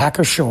pour a Hack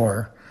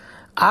Ashore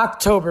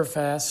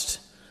Oktoberfest.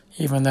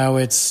 Even though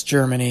it's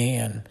Germany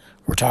and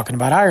we're talking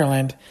about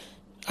Ireland,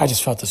 I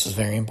just felt this was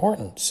very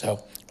important.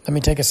 So let me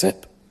take a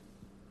sip.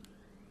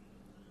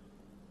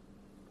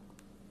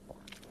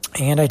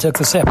 And I took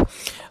the sip.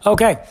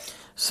 Okay,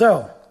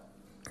 so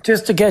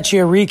just to get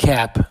you a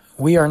recap,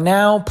 we are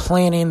now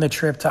planning the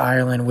trip to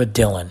Ireland with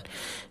Dylan.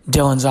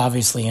 Dylan's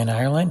obviously in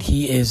Ireland.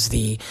 He is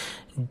the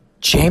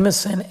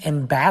Jameson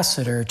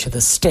ambassador to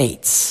the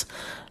States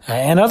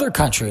and other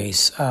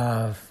countries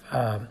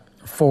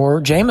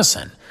for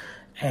Jameson.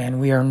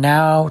 And we are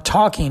now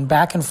talking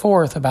back and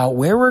forth about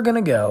where we're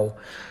going to go,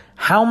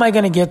 how am I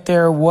going to get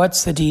there,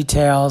 what's the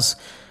details,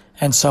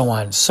 and so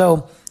on.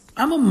 So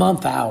I'm a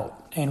month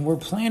out, and we're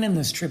planning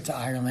this trip to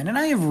Ireland. And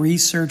I have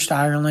researched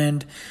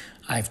Ireland.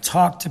 I've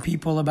talked to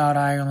people about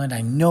Ireland.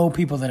 I know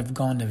people that have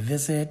gone to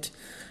visit.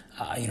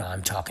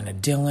 I'm talking to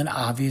Dylan,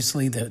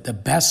 obviously, the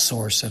best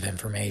source of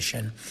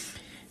information.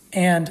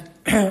 And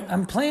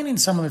I'm planning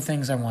some of the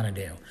things I want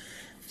to do.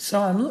 So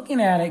I'm looking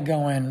at it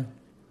going...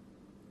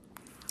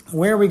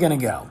 where are we going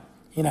to go?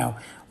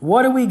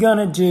 What are we going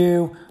to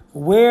do?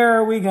 Where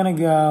are we going to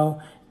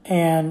go?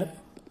 And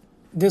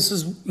this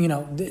is,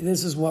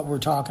 this is what we're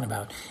talking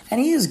about.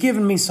 And he has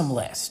given me some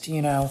list,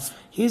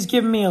 He's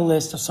given me a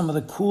list of some of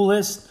the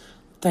coolest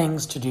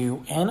things to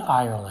do in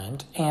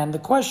Ireland. And the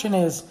question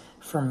is,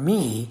 for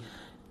me,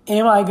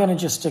 am I going to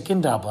just stick in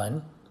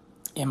Dublin?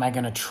 Am I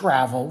going to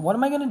travel? What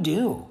am I going to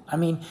do? I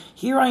mean,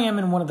 here I am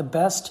in one of the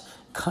best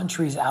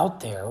countries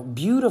out there.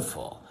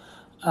 Beautiful.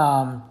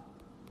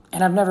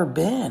 And I've never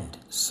been.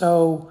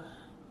 So,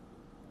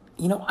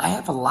 I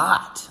have a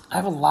lot. I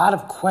have a lot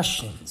of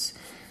questions.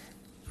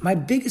 My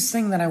biggest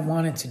thing that I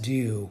wanted to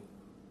do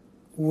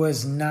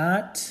was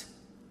not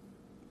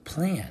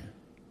plan.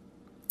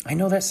 I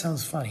know that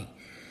sounds funny.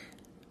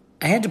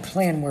 I had to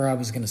plan where I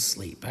was going to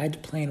sleep. I had to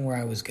plan where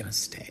I was going to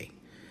stay.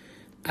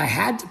 I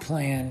had to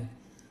plan,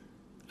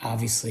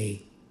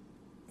 obviously,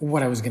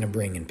 what I was going to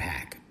bring and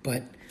pack.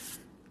 But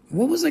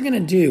what was I going to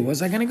do?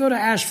 Was I going to go to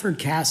Ashford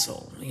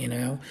Castle,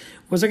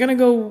 Was I going to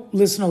go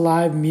listen to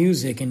live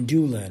music in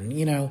Doolin,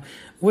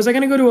 Was I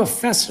going to go to a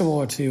festival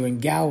or two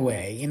in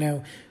Galway,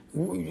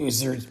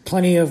 Was there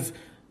plenty of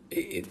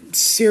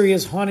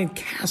serious haunted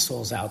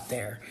castles out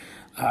there?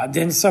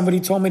 Then somebody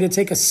told me to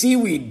take a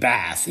seaweed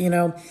bath,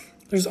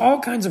 There's all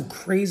kinds of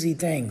crazy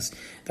things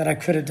that I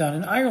could have done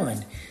in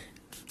Ireland.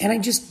 And I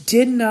just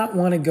did not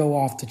want to go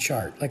off the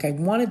chart. Like, I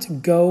wanted to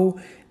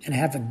go and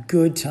have a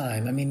good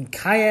time. I mean,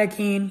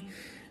 kayaking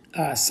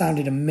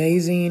sounded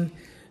amazing,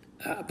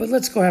 but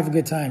let's go have a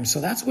good time.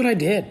 So that's what I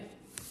did.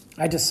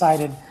 I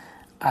decided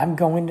I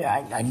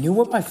knew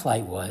what my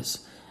flight was.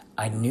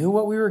 I knew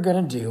what we were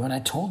going to do, and I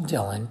told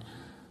Dylan,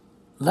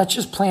 let's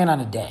just plan on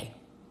a day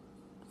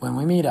when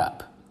we meet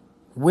up,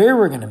 where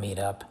we're going to meet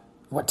up,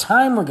 what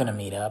time we're going to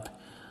meet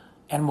up,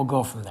 and we'll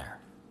go from there.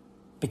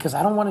 Because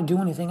I don't want to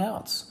do anything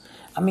else.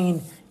 I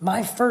mean,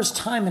 my first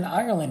time in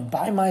Ireland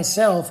by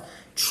myself,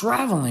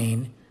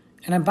 traveling,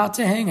 and I'm about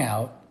to hang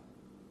out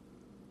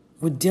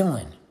with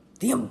Dylan,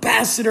 the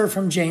ambassador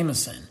from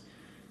Jameson.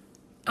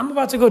 I'm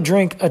about to go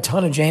drink a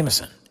ton of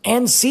Jameson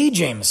and see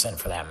Jameson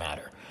for that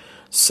matter.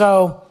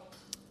 So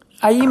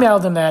I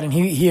emailed him that and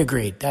he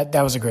agreed. That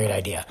was a great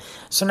idea.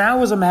 So now it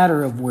was a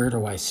matter of where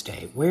do I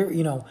stay?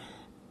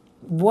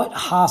 What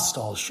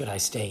hostel should I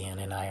stay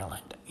in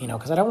Ireland?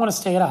 Because I don't want to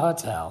stay at a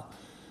hotel.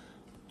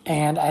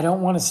 And I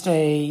don't want to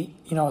stay,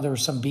 there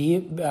was some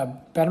bed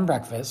and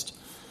breakfast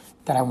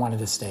that I wanted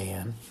to stay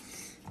in.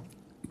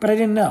 But I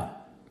didn't know.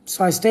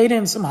 So I stayed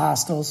in some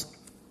hostels.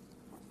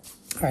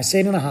 I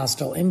stayed in a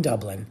hostel in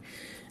Dublin.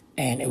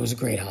 And it was a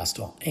great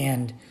hostel.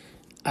 And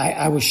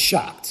I was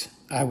shocked.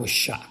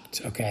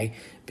 Okay?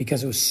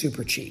 Because it was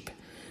super cheap.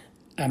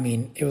 I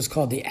mean, it was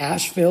called the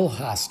Asheville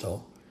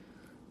Hostel.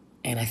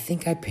 And I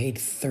think I paid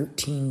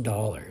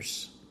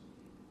 $13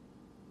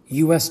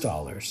 US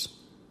dollars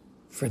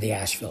for the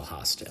Asheville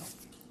Hostel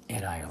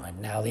in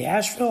Ireland. Now, the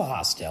Asheville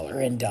Hostel,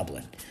 or in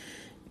Dublin,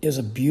 is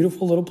a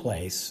beautiful little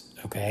place,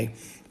 okay?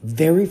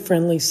 Very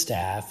friendly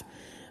staff.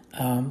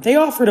 They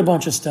offered a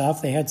bunch of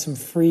stuff. They had some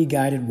free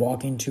guided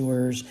walking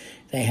tours.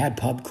 They had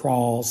pub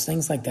crawls,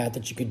 things like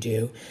that you could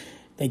do.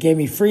 They gave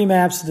me free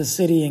maps of the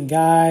city and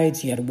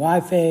guides. You had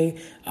Wi-Fi,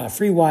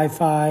 free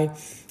Wi-Fi,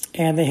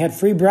 and they had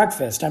free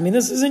breakfast. I mean,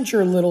 this isn't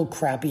your little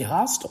crappy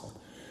hostel.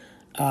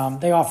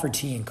 They offered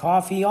tea and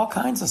coffee, all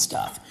kinds of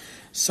stuff.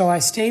 So I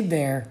stayed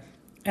there,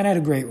 and I had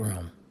a great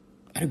room.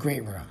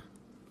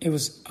 It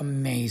was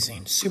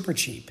amazing, super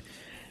cheap.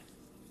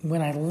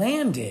 When I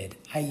landed,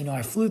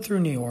 I flew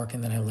through New York,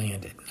 and then I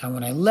landed. Now,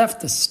 when I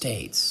left the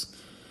States,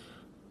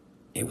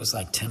 it was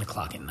like 10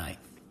 o'clock at night,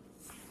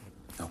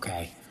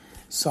 okay?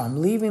 So I'm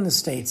leaving the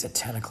States at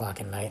 10 o'clock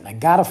at night, and I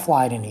got to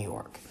fly to New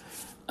York,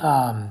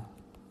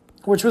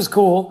 which was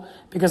cool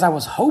because I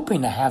was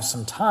hoping to have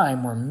some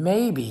time where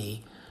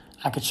maybe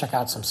I could check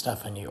out some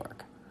stuff in New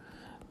York.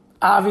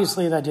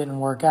 Obviously, that didn't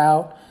work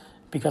out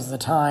because of the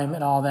time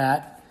and all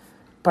that.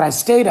 But I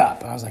stayed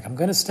up. I was like, I'm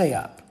going to stay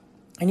up.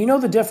 And you know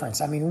the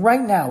difference. I mean,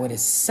 right now it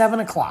is 7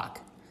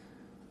 o'clock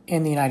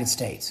in the United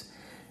States.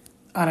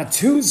 On a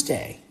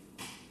Tuesday,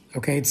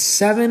 okay, it's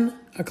 7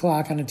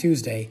 o'clock on a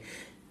Tuesday.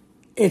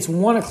 It's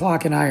 1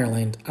 o'clock in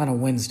Ireland on a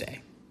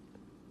Wednesday.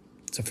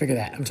 So figure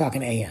that. I'm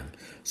talking AM.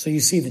 So you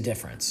see the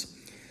difference.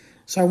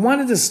 So I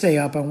wanted to stay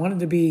up. I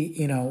wanted to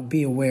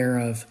be aware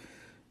of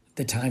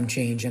the time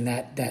change and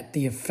that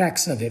the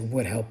effects of it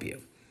would help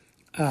you.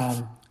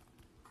 Or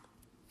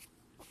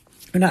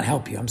not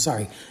help you, I'm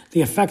sorry.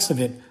 The effects of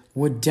it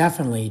would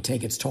definitely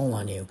take its toll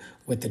on you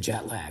with the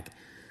jet lag.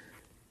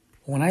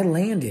 When I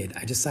landed,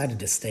 I decided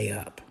to stay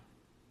up.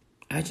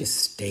 I just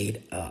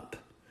stayed up.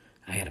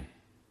 I had a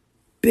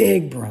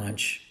big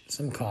brunch,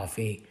 some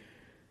coffee,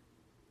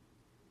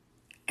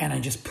 and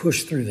I just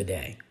pushed through the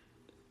day.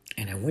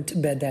 And I went to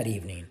bed that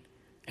evening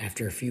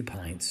after a few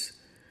pints.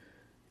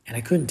 And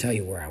I couldn't tell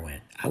you where I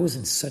went. I was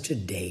in such a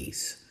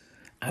daze.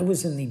 I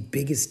was in the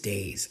biggest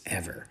daze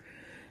ever.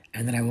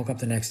 And then I woke up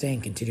the next day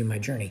and continued my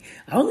journey.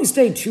 I only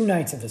stayed 2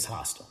 nights at this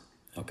hostel,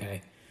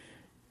 okay?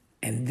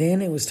 And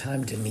then it was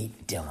time to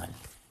meet Dylan.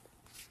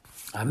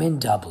 I'm in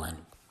Dublin.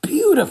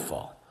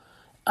 Beautiful.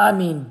 I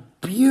mean,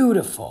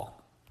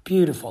 beautiful.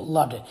 Beautiful.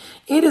 Loved it.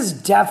 It is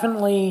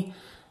definitely,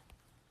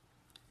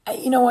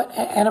 you know what?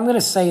 And I'm going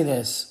to say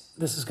this.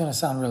 This is going to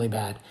sound really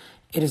bad.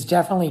 It is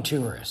definitely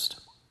tourist,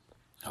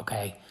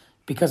 okay?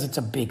 Because it's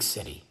a big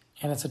city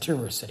and it's a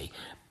tourist city.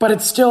 But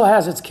it still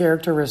has its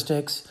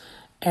characteristics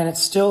and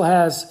it's still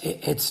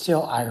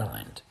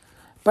Ireland.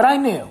 But I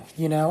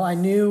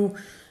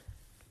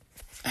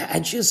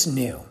just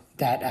knew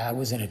that I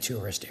was in a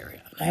tourist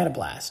area. I had a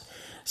blast.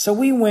 So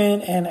we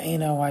went and,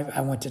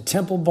 I went to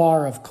Temple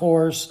Bar, of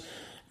course,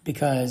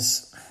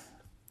 because,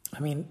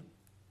 you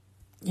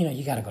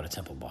got to go to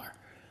Temple Bar.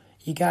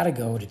 You got to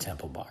go to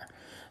Temple Bar.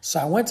 So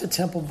I went to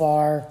Temple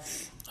Bar,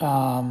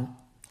 and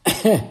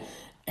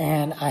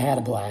I had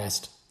a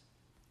blast,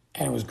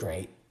 and it was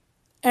great,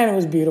 and it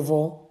was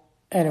beautiful,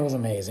 and it was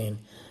amazing,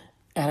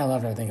 and I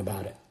loved everything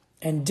about it.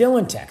 And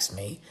Dylan texted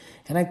me,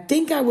 and I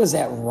think I was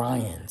at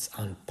Ryan's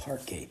on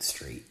Parkgate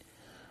Street.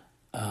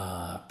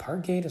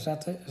 Parkgate, is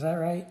that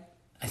right?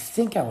 I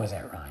think I was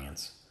at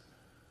Ryan's.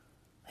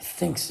 I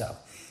think so.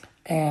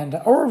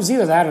 Or it was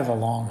either that or the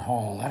Long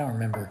Hall. I don't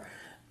remember.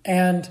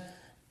 And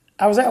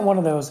I was at one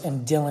of those,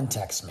 and Dylan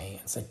texted me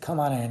and said,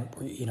 come on in,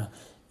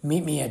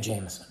 meet me at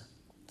Jameson.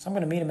 So I'm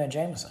going to meet him at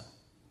Jameson.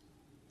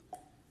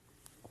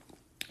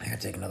 I got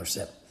to take another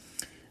sip.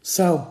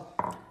 So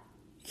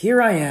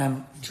here I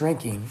am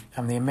drinking.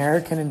 I'm the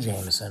American in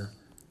Jameson,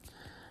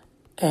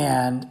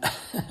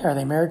 or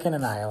the American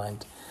in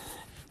Ireland,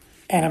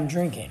 and I'm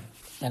drinking,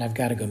 and I've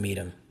got to go meet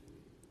him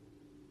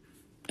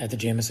at the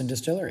Jameson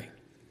Distillery.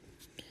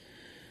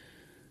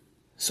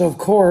 So, of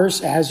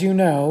course, as you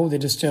know, the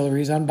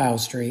distillery is on Bow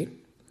Street.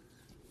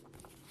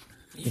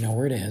 You know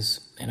where it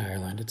is in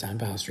Ireland. It's on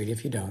Bow Street.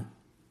 If you don't,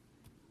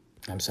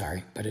 I'm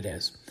sorry, but it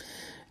is.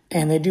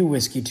 And they do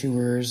whiskey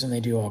tours and they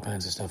do all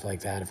kinds of stuff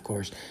like that, of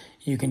course.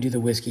 You can do the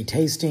whiskey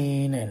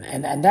tasting,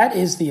 and that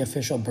is the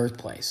official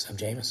birthplace of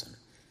Jameson.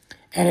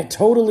 And it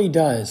totally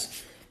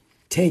does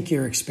take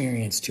your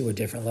experience to a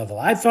different level.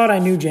 I thought I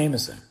knew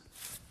Jameson,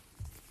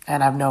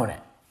 and I've known it.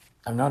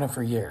 I've known it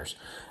for years.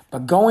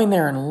 But going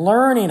there and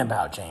learning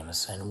about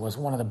Jameson was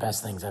one of the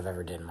best things I've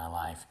ever did in my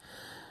life.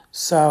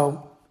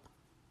 So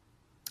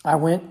I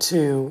went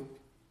to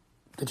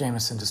the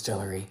Jameson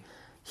distillery.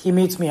 He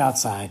meets me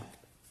outside,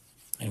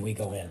 and we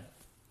go in.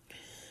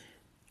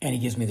 And he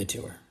gives me the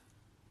tour.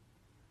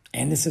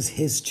 And this is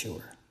his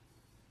tour.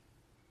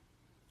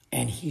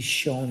 And he's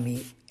showing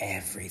me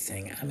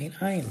everything. I mean,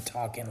 I am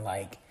talking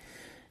like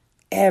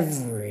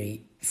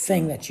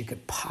everything that you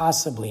could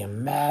possibly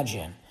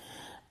imagine.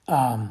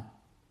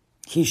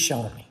 He's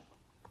showing me.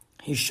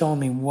 He's showing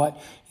me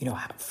what,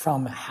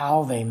 from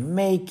how they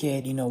make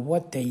it,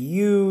 what they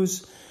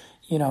use,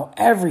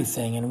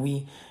 everything.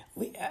 And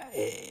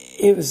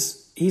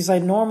he's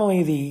like,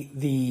 normally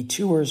the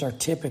tours are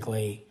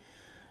typically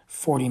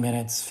 40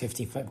 minutes,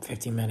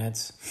 50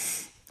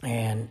 minutes.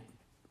 And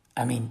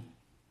I mean,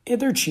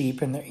 they're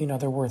cheap and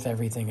they're worth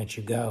everything that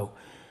you go.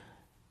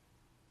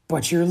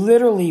 But you're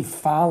literally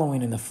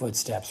following in the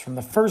footsteps from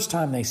the first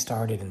time they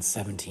started in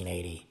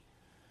 1780.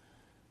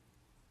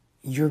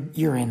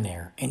 You're in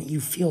there and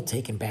you feel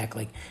taken back.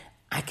 Like,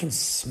 I can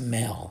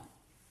smell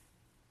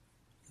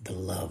the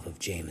love of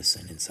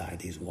Jameson inside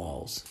these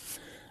walls.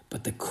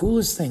 But the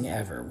coolest thing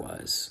ever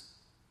was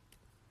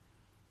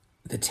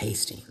the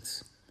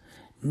tastings.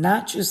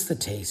 Not just the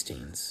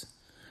tastings.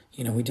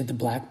 We did the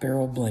Black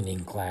Barrel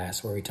blending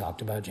class where we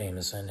talked about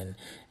Jameson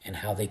and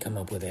how they come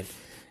up with it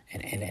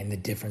and the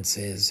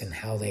differences and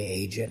how they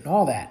age it and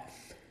all that.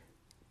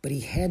 But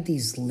he had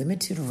these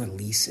limited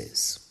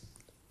releases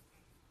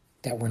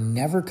that were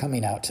never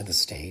coming out to the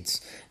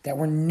States, that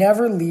were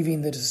never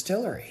leaving the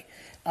distillery.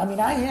 I mean,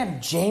 I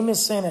had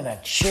Jameson in a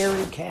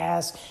cherry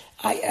cask.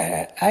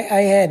 I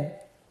had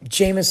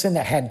Jameson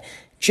that had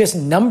just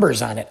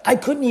numbers on it. I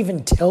couldn't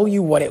even tell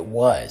you what it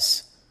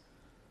was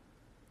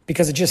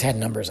because it just had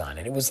numbers on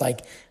it. It was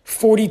like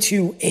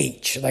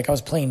 42H, like I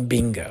was playing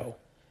bingo.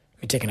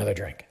 Let me take another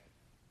drink.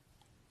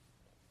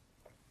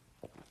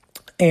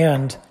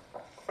 And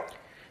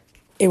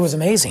it was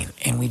amazing.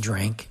 And we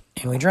drank.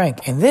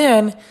 And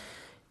then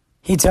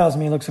he tells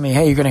me, he looks at me,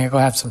 hey, you're going to go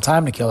have some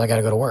time to kill. I got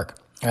to go to work.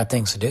 I got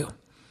things to do.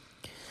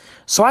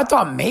 So I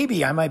thought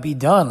maybe I might be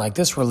done. Like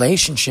this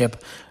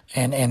relationship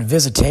and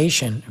this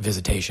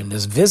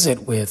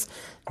visit with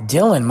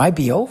Dylan might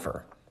be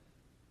over.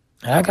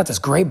 And I got this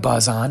great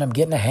buzz on. I'm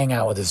getting to hang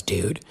out with this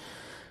dude.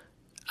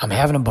 I'm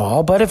having a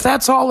ball. But if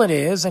that's all it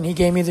is, and he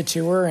gave me the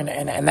tour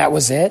and that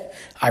was it,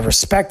 I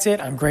respect it.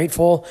 I'm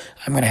grateful.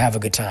 I'm going to have a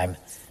good time.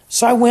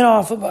 So I went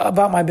off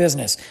about my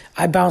business.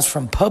 I bounced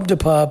from pub to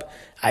pub.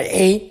 I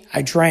ate.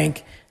 I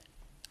drank.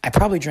 I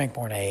probably drank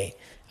more than I ate.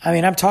 I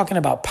mean, I'm talking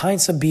about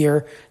pints of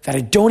beer that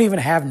I don't even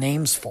have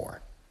names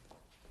for.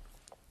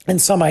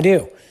 And some I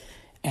do.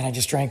 And I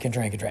just drank and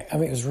drank and drank. I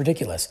mean, it was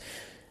ridiculous.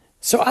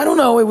 So I don't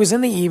know. It was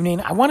in the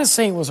evening. I want to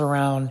say it was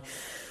around,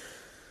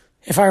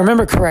 if I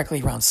remember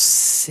correctly, around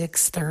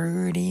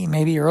 6:30,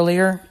 maybe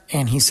earlier.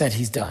 And he said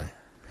he's done.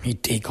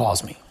 He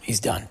calls me. He's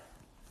done.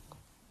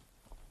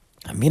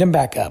 I meet him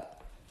back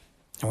up.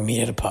 And we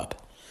meet at a pub.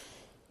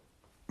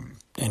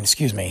 And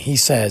he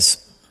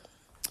says,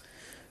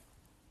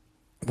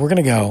 we're going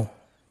to go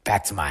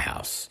back to my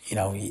house.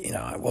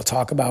 We'll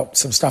talk about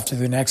some stuff to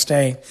do the next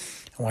day.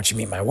 I want you to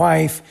meet my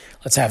wife.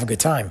 Let's have a good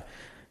time.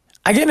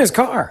 I get in his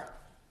car.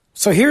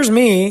 So here's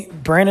me,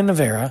 Brandon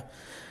Navarra,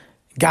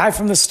 guy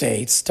from the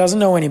States, doesn't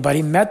know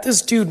anybody, met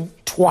this dude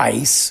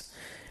twice.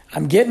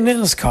 I'm getting in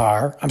his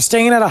car. I'm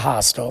staying at a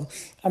hostel.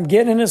 I'm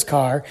getting in his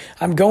car.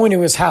 I'm going to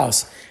his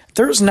house.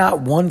 There's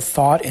not one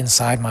thought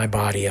inside my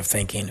body of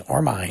thinking,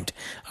 or mind,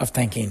 of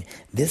thinking,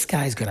 this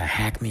guy's going to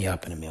hack me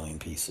up in a million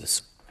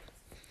pieces.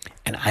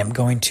 And I'm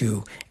going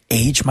to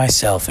age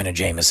myself in a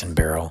Jameson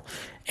barrel.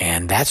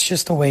 And that's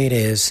just the way it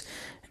is.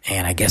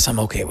 And I guess I'm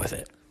okay with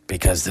it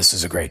because this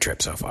is a great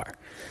trip so far.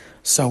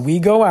 So we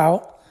go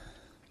out.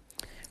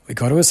 We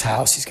go to his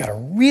house. He's got a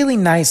really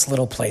nice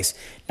little place.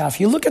 Now,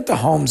 if you look at the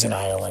homes in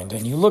Ireland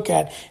and you look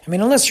at,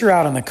 unless you're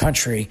out in the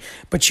country,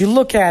 but you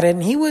look at it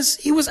and he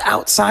was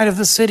outside of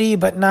the city,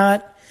 but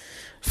not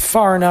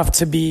far enough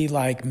to be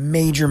like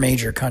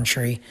major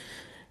country.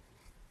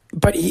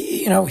 But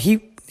he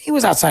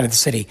was outside of the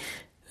city,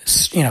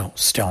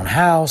 stone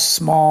house,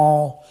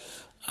 small,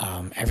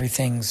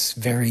 everything's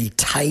very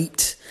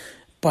tight.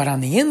 But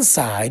on the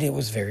inside, it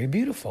was very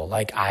beautiful.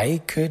 Like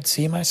I could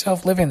see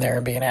myself living there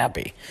and being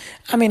happy.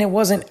 I mean, it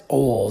wasn't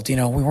old. We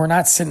were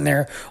not sitting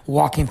there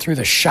walking through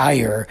the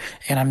Shire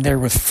and I'm there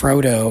with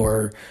Frodo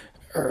or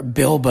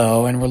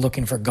Bilbo and we're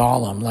looking for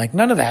Gollum. Like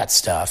none of that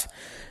stuff.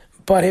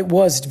 But it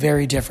was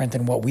very different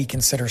than what we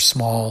consider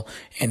small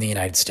in the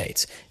United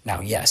States.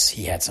 Now, yes,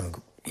 he had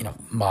some,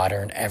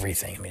 modern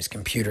everything. I mean, his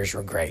computers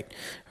were great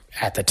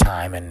at the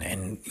time.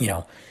 And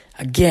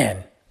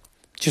again,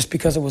 just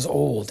because it was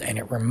old and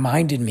it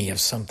reminded me of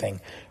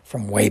something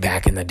from way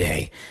back in the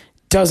day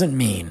doesn't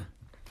mean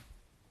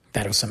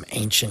that it was some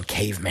ancient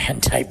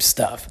caveman type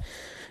stuff.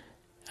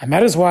 I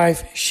met his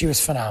wife. She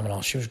was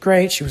phenomenal. She was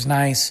great. She was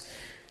nice.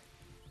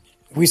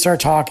 We start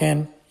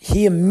talking.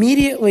 He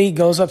immediately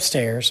goes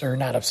upstairs, or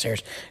not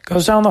upstairs,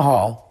 goes down the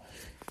hall.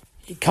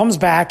 He comes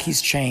back.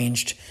 He's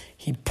changed.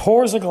 He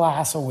pours a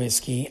glass of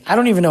whiskey. I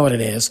don't even know what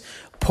it is.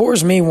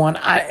 Pours me one.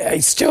 I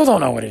still don't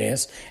know what it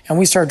is. And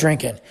we start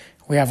drinking.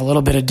 We have a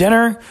little bit of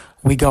dinner.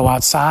 We go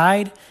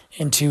outside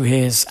into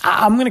his,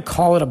 I'm going to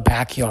call it a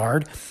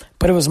backyard,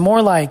 but it was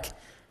more like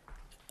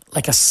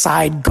a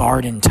side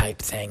garden type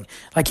thing.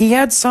 Like he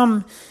had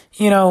some,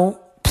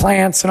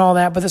 plants and all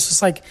that, but this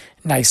was like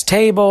nice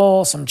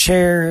table, some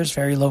chairs,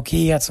 very low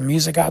key, had some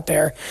music out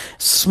there,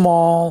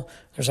 small.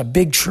 There's a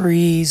big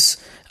trees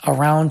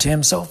around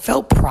him. So it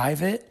felt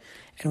private,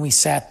 and we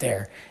sat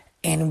there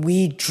and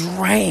we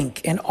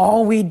drank, and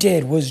all we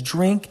did was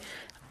drink.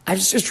 I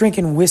was just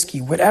drinking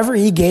whiskey, whatever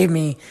he gave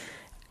me.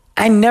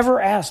 I never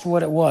asked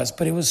what it was,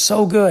 but it was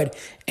so good.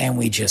 And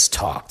we just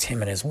talked,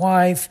 him and his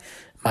wife,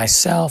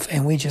 myself,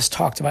 and we just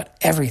talked about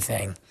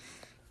everything.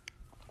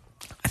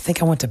 I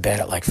think I went to bed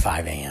at like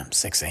 5 a.m.,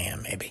 6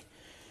 a.m. maybe.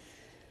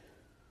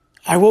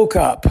 I woke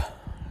up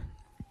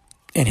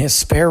in his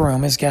spare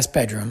room, his guest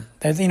bedroom.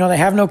 They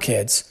have no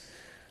kids.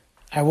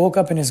 I woke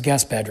up in his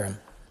guest bedroom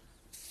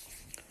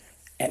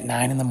at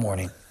 9 in the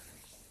morning.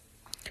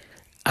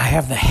 I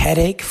have the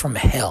headache from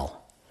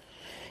hell.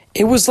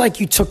 It was like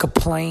you took a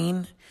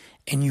plane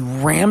and you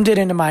rammed it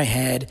into my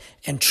head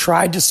and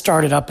tried to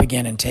start it up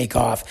again and take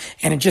off.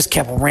 And it just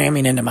kept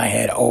ramming into my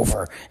head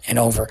over and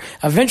over.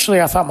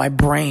 Eventually, I thought my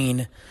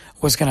brain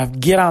was going to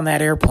get on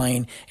that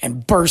airplane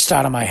and burst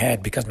out of my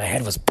head because my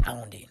head was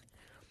pounding.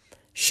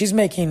 She's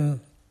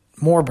making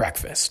more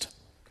breakfast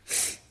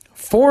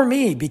for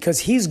me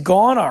because he's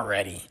gone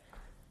already.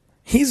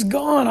 He's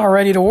gone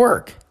already to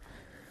work.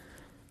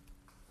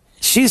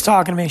 She's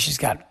talking to me. She's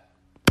got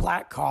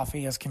black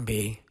coffee as can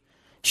be.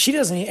 She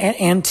doesn't eat,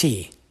 and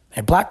tea. I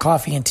had black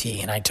coffee and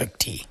tea, and I took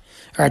tea.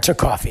 Or I took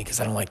coffee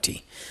because I don't like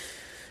tea.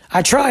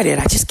 I tried it.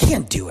 I just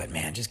can't do it,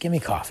 man. Just give me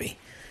coffee.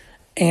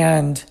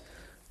 And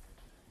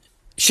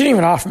she didn't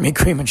even offer me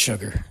cream and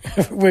sugar,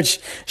 which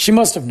she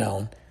must have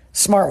known.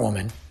 Smart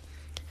woman.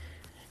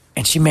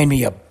 And she made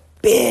me a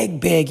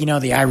big,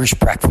 the Irish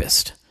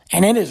breakfast.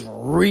 And it is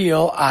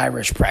real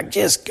Irish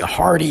breakfast. Just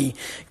hearty,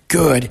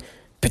 good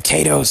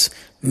potatoes,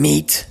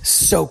 meat,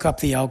 soak up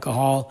the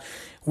alcohol.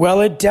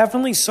 Well, it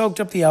definitely soaked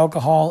up the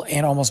alcohol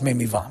and almost made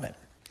me vomit.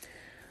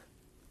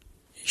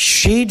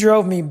 She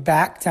drove me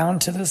back down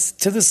to the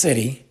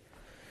city,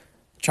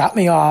 dropped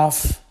me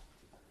off.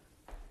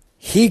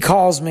 He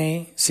calls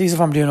me, sees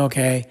if I'm doing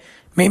okay,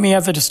 meet me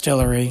at the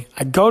distillery.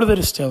 I go to the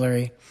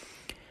distillery.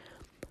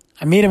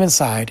 I meet him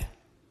inside.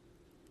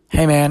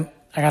 Hey, man,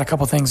 I got a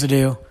couple things to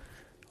do.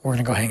 We're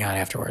going to go hang out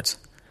afterwards.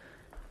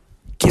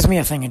 Gives me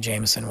a thing of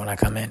Jameson when I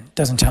come in.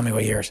 Doesn't tell me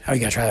what years. Oh, you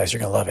got to try this. You're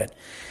going to love it.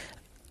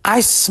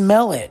 I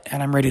smell it,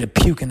 and I'm ready to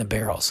puke in the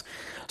barrels.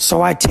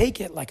 So I take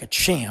it like a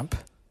champ.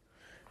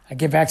 I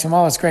get back to him.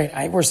 Oh, it's great.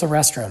 Where's the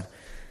restroom?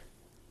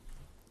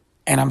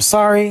 And I'm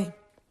sorry,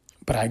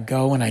 but I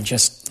go and I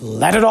just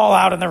let it all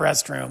out in the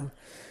restroom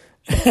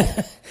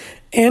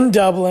in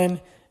Dublin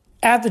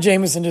at the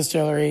Jameson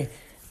Distillery.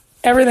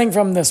 Everything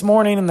from this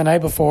morning and the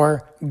night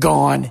before,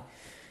 gone.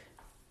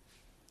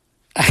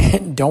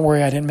 Don't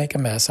worry, I didn't make a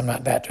mess. I'm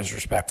not that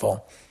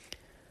disrespectful.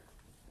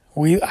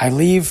 I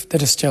leave the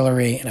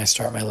distillery and I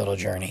start my little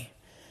journey.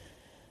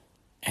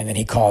 And then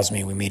he calls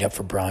me. We meet up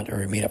for brunch, or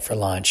we meet up for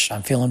lunch.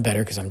 I'm feeling better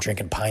because I'm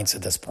drinking pints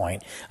at this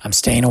point. I'm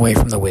staying away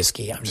from the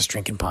whiskey. I'm just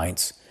drinking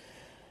pints.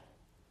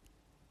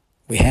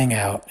 We hang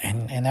out,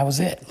 and that was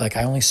it. Like,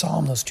 I only saw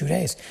him those 2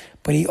 days.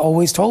 But he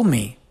always told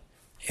me,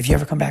 if you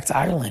ever come back to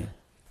Ireland,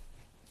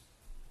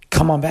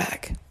 come on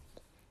back.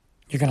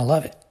 You're going to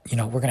love it.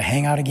 We're going to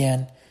hang out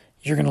again.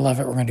 You're going to love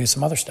it. We're going to do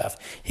some other stuff.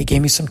 He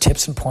gave me some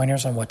tips and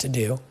pointers on what to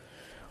do.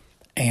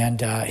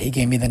 And he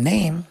gave me the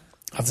name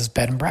of this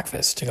bed and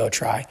breakfast to go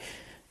try.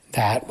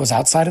 That was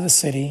outside of the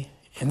city,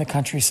 in the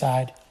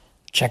countryside.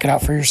 Check it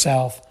out for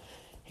yourself.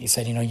 He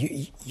said,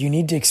 you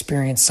need to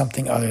experience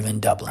something other than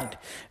Dublin.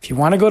 If you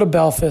want to go to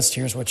Belfast,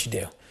 here's what you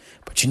do.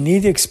 But you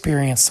need to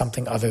experience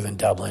something other than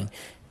Dublin,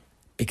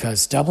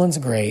 because Dublin's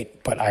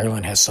great, but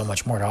Ireland has so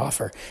much more to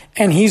offer.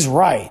 And he's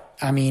right.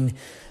 I mean,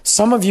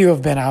 some of you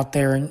have been out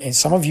there, and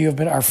some of you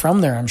are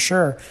from there, I'm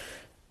sure.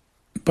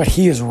 But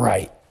he is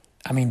right.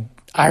 I mean,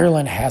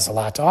 Ireland has a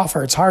lot to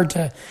offer. It's hard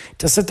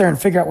to sit there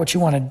and figure out what you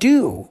want to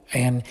do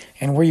and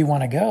where you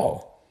want to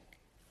go.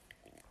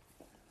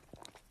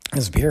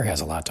 This beer has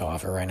a lot to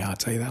offer right now, I'll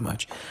tell you that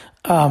much.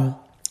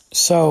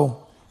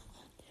 So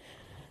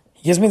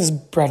he gives me this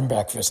bread and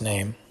breakfast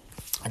name.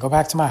 I go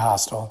back to my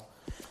hostel,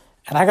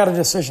 and I got a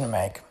decision to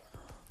make.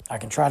 I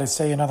can try to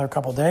stay another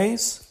couple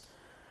days,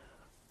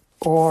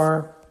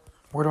 or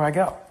where do I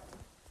go?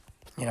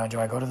 Do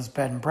I go to this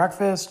bed and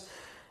breakfast?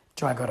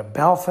 Do I go to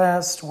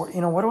Belfast? What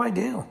do I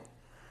do?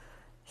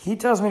 He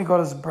tells me to go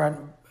to this bed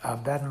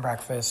and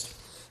breakfast,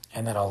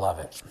 and then I'll love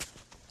it.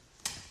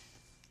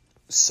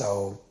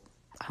 So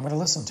I'm going to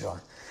listen to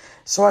him.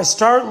 So I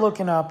start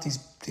looking up these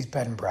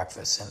bed and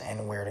breakfasts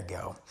and where to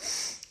go.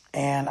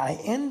 And I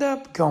end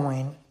up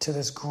going to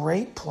this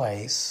great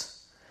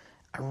place.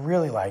 I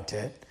really liked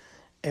it.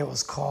 It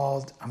was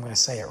called, I'm going to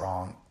say it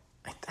wrong.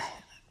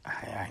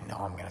 I know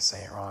I'm going to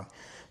say it wrong.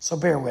 So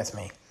bear with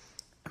me.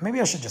 Maybe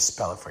I should just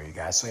spell it for you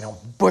guys so you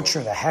don't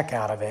butcher the heck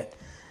out of it.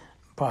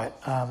 But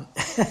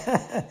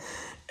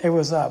it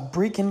was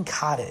Brecon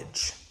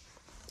Cottage.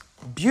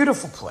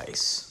 Beautiful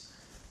place.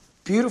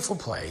 Beautiful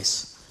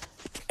place.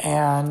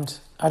 And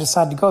I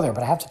decided to go there,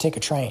 but I have to take a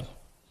train.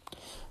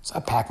 So I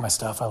pack my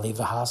stuff. I leave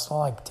the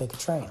hostel. I take a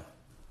train.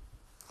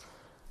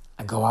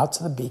 I go out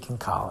to the Brecon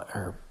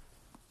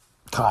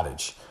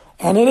Cottage.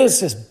 And it is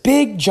this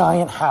big,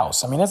 giant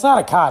house. I mean, it's not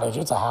a cottage.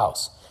 It's a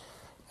house.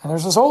 And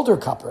there's this older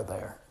couple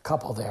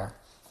there.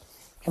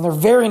 And they're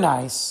very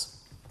nice.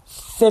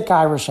 Thick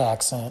Irish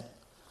accent.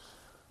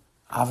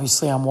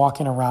 Obviously, I'm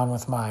walking around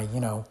with my,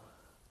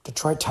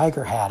 Detroit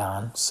Tiger hat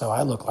on. So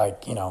I look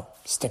like,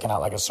 sticking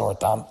out like a sore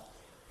thumb.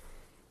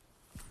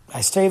 I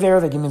stay there.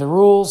 They give me the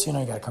rules. You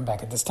got to come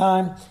back at this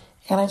time.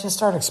 And I just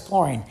start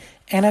exploring.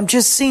 And I'm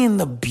just seeing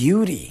the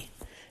beauty.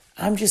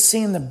 I'm just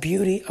seeing the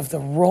beauty of the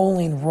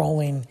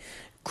rolling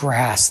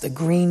grass, the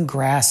green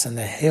grass and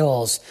the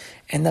hills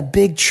and the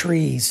big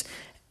trees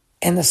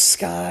and the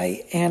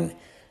sky. And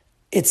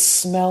it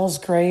smells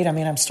great. I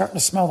mean, I'm starting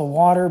to smell the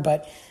water,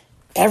 but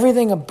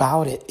everything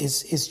about it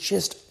is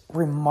just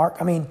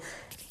remarkable. I mean,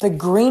 the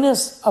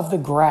greenest of the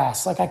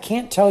grass. Like, I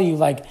can't tell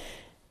you,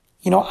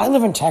 I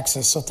live in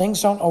Texas, so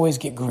things don't always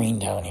get green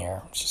down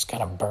here. It's just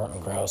kind of burnt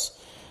and gross.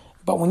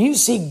 But when you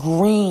see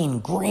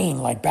green,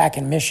 like back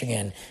in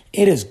Michigan,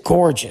 it is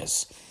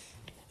gorgeous.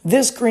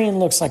 This green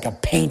looks like a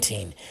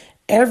painting.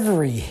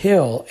 Every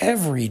hill,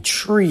 every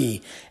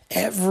tree,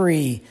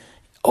 every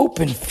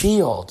open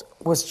field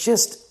was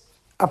just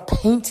a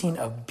painting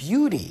of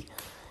beauty.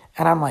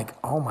 And I'm like,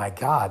 oh my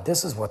God,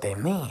 this is what they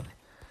mean.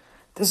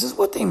 This is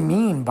what they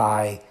mean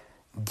by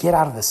get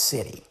out of the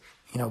city.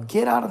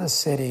 Get out of the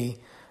city,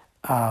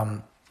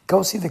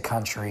 go see the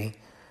country,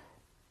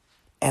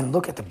 and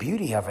look at the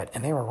beauty of it.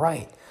 And they were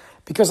right.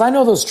 Because I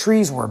know those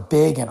trees were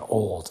big and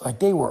old. Like,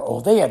 they were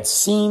old. They had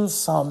seen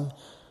some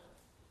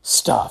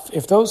stuff.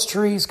 If those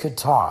trees could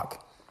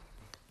talk,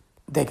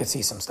 they could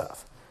see some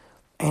stuff.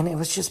 And it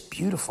was just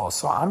beautiful.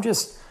 So I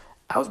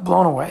was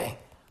blown away.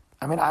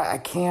 I mean, I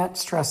can't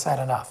stress that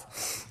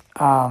enough.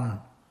 I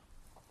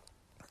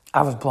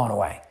was blown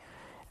away.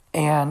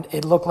 And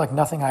it looked like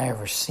nothing I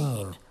ever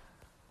seen,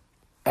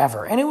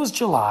 ever. And it was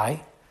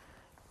July.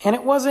 And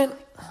it wasn't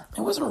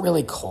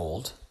really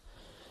cold.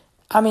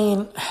 I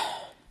mean,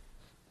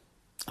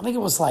 I think it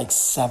was like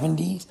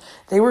 70s.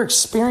 They were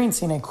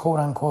experiencing a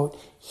quote-unquote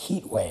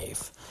heat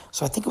wave.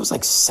 So I think it was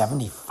like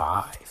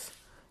 75,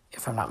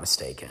 if I'm not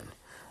mistaken.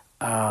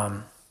 I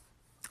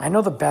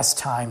know the best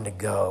time to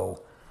go,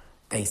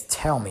 they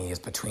tell me, is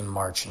between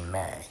March and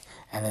May,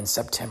 and then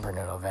September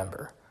to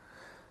November.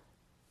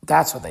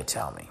 That's what they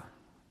tell me.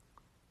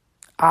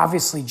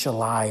 Obviously,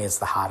 July is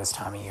the hottest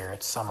time of year.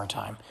 It's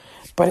summertime.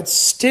 But it's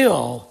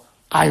still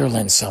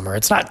Ireland summer.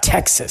 It's not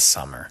Texas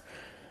summer.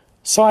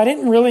 So I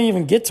didn't really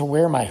even get to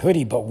wear my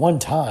hoodie but one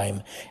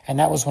time, and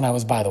that was when I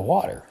was by the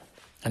water,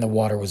 and the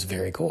water was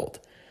very cold.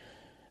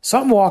 So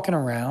I'm walking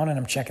around, and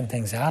I'm checking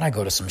things out. I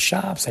go to some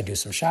shops. I do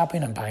some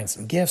shopping. I'm buying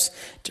some gifts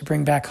to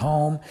bring back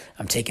home.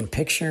 I'm taking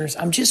pictures.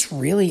 I'm just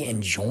really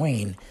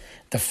enjoying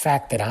the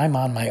fact that I'm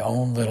on my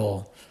own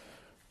little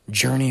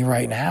journey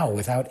right now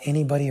without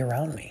anybody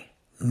around me.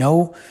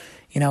 No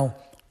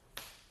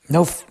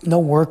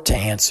work to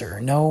answer,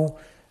 no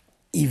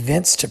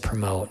events to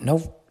promote,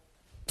 no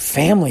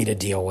family to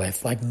deal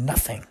with, like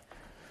nothing.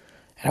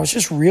 And I was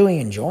just really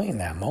enjoying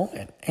that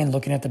moment and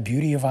looking at the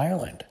beauty of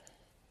Ireland.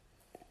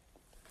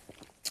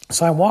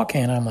 So I walk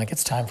in and I'm like,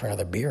 it's time for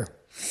another beer.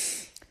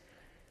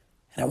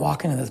 And I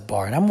walk into this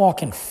bar and I'm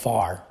walking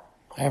far.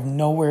 I have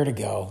nowhere to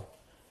go.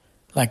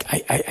 Like,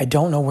 I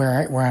don't know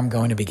where I'm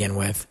going to begin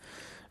with.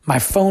 My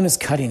phone is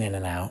cutting in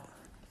and out.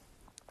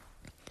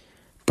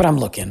 But I'm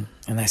looking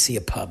and I see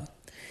a pub.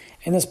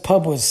 And this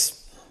pub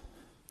was,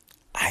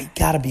 I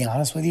gotta be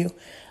honest with you,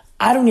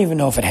 I don't even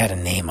know if it had a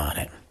name on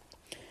it.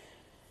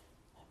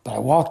 But I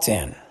walked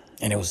in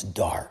and it was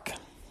dark,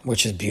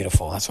 which is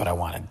beautiful. That's what I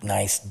wanted.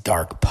 Nice,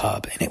 dark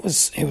pub. And it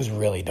was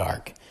really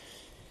dark.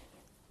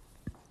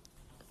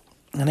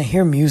 And I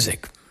hear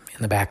music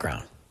in the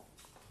background.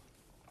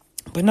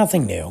 But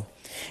nothing new.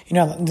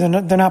 They're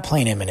not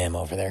playing Eminem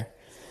over there.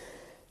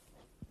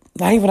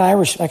 Not even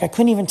Irish. Like, I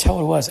couldn't even tell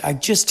what it was. I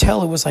just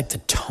tell it was like the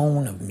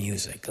tone of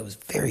music. It was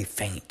very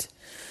faint.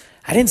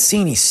 I didn't see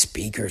any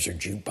speakers or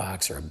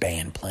jukebox or a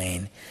band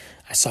playing.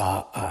 I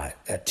saw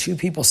two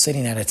people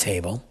sitting at a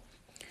table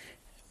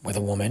with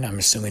a woman, I'm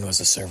assuming was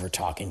a server,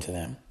 talking to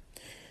them.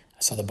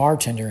 I saw the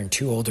bartender and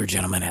two older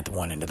gentlemen at the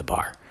one end of the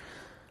bar.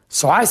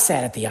 So I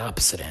sat at the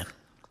opposite end.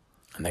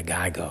 And the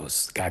guy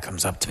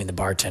comes up to me, the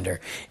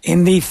bartender,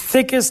 in the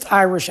thickest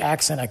Irish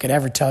accent I could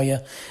ever tell you.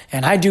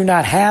 And I do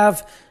not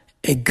have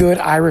a good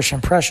Irish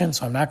impression,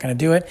 so I'm not going to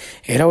do it.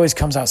 It always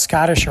comes out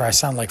Scottish, or I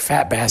sound like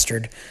Fat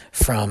Bastard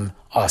from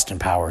Austin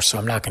Powers, so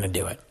I'm not going to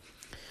do it.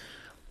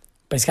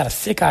 But he's got a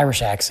thick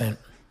Irish accent.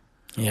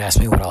 He asked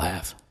me what I'll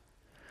have.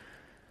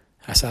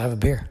 I said, I have a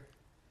beer.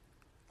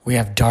 We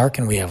have dark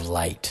and we have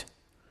light.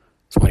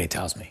 That's what he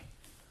tells me.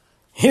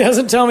 He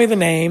doesn't tell me the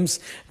names.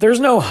 There's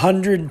no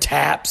 100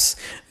 taps.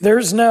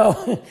 There's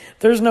no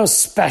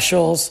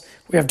specials.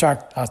 We have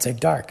dark. I'll take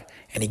dark.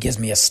 And he gives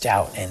me a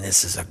stout, and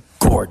this is a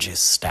gorgeous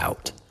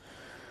stout.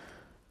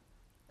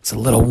 It's a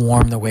little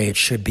warm the way it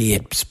should be.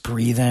 It's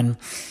breathing.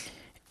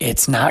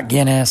 It's not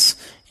Guinness.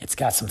 It's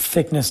got some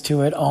thickness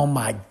to it. Oh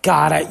my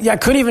God. I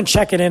couldn't even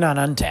check it in on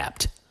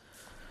Untapped,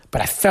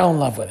 but I fell in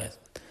love with it.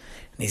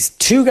 These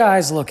two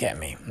guys look at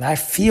me, and I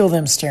feel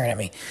them staring at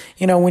me.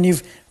 You know, when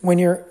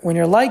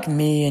you're like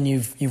me, and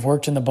you've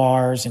worked in the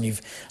bars, and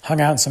you've hung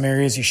out in some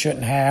areas you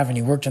shouldn't have, and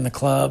you worked in the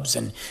clubs,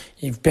 and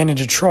you've been in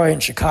Detroit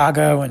and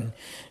Chicago, and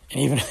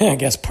even I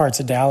guess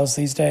parts of Dallas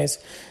these days,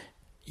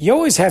 you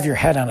always have your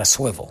head on a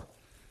swivel.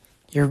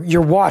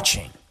 You're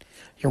watching.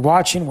 You're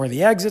watching where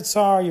the exits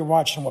are. You're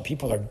watching what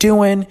people are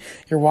doing.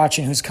 You're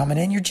watching who's coming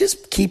in. You're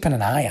just keeping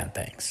an eye on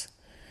things.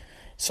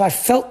 So I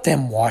felt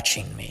them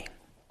watching me.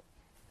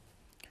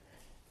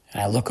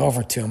 And I look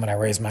over to him, and I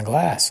raise my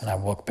glass, and I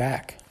look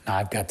back. Now,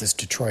 I've got this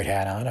Detroit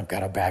hat on. I've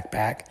got a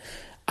backpack.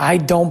 I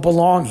don't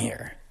belong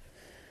here.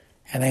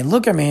 And they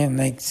look at me, and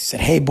they said,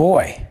 hey,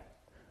 boy.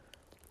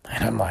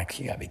 And I'm like,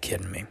 you got to be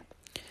kidding me.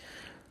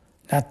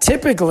 Now,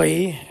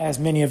 typically, as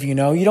many of you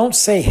know, you don't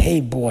say,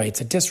 hey, boy.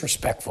 It's a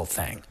disrespectful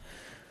thing.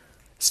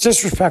 It's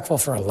disrespectful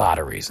for a lot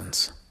of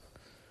reasons.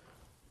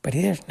 But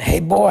he didn't, hey,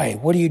 boy,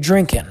 what are you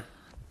drinking?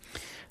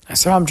 I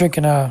said, I'm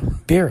drinking a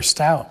beer,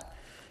 stout.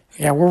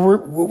 Yeah,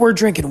 we're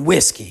drinking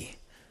whiskey.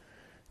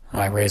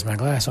 I raised my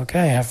glass.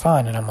 Okay, have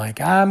fun. And I'm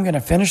like, I'm going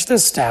to finish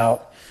this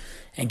stout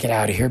and get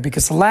out of here,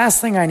 because the last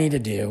thing I need to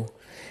do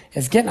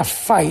is get in a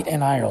fight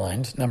in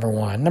Ireland, number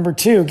one. Number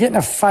two, get in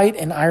a fight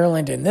in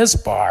Ireland in this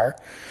bar.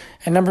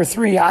 And number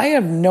three, I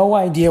have no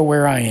idea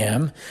where I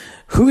am,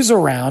 who's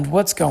around,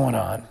 what's going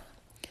on.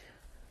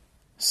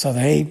 So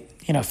a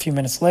few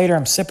minutes later,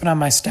 I'm sipping on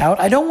my stout.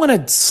 I don't want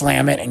to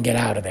slam it and get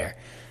out of there,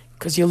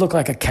 because you look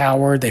like a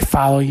coward. They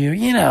follow you.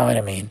 You know what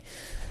I mean?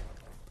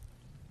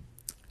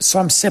 So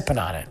I'm sipping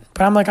on it.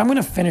 But I'm like, I'm going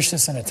to finish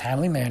this in a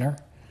timely manner,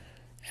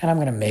 and I'm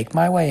going to make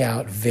my way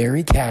out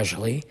very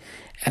casually,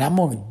 and I'm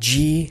going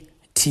to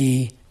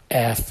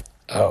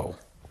GTFO.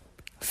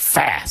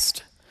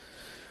 Fast.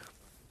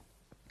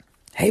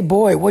 Hey,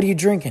 boy, what are you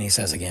drinking? He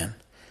says again.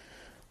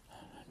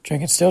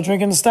 Still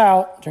drinking the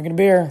stout, drinking a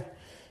beer.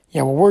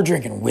 Yeah, well, we're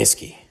drinking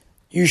whiskey.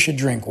 You should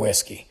drink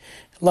whiskey.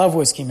 Love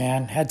whiskey,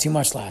 man. Had too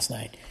much last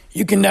night.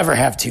 You can never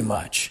have too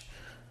much.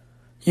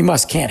 You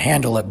can't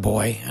handle it,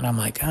 boy. And I'm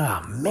like,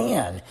 oh,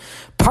 man.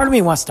 Part of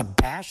me wants to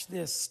bash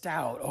this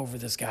stout over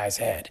this guy's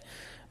head.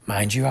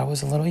 Mind you, I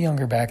was a little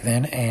younger back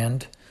then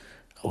and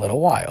a little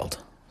wild.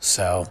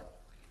 So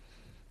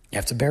you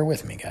have to bear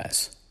with me,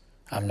 guys.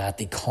 I'm not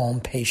the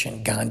calm,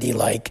 patient,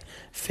 Gandhi-like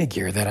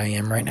figure that I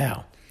am right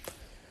now.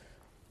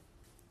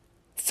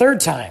 Third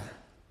time.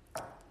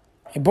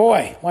 Hey,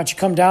 boy, why don't you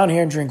come down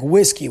here and drink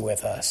whiskey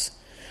with us?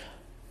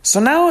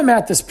 So now I'm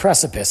at this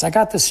precipice. I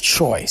got this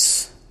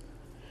choice.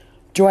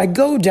 Do I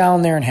go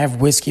down there and have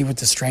whiskey with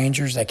the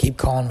strangers that keep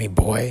calling me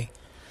boy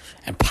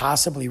and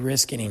possibly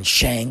risk getting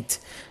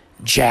shanked,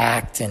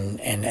 jacked,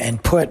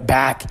 and put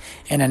back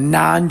in a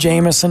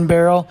non-Jameson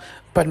barrel,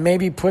 but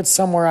maybe put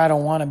somewhere I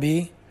don't want to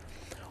be?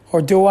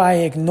 Or do I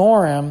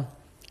ignore him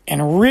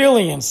and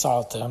really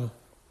insult him?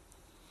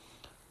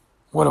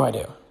 What do I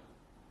do?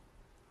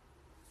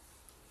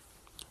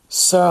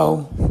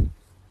 So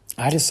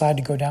I decide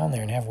to go down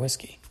there and have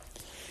whiskey.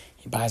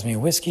 He buys me a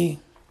whiskey.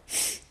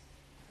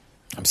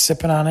 I'm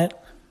sipping on it.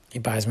 He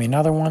buys me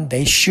another one.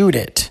 They shoot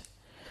it.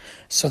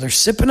 So they're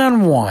sipping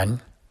on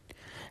one,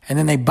 and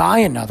then they buy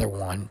another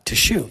one to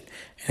shoot.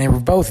 And they were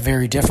both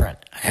very different.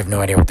 I have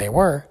no idea what they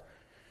were.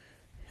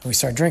 And we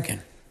start drinking,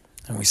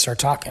 and we start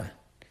talking.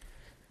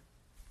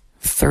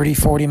 30,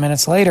 40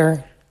 minutes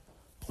later,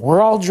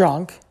 we're all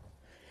drunk,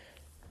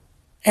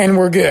 and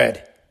we're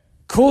good.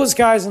 Coolest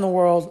guys in the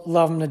world,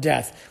 love them to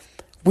death.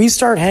 We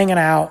start hanging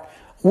out.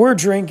 We're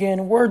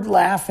drinking, we're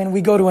laughing.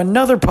 We go to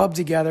another pub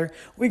together.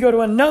 We're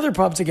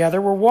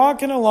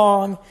walking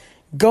along,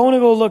 going to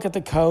go look at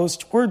the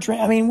coast.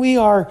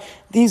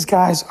 These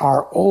guys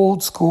are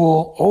old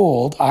school,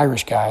 old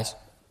Irish guys.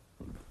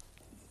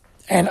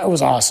 And it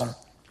was awesome.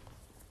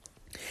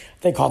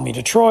 They called me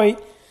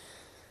Detroit.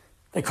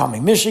 They called me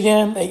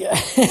Michigan.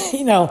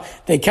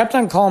 They kept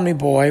on calling me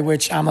boy,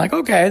 which I'm like,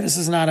 okay, this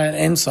is not an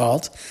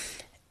insult.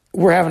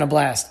 We're having a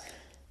blast.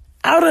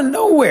 Out of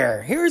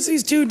nowhere, here's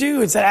these two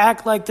dudes that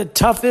act like the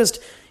toughest,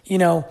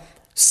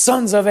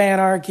 Sons of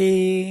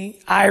Anarchy,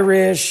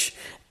 Irish,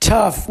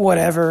 tough,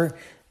 whatever,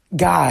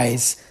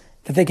 guys,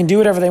 that they can do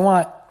whatever they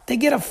want. They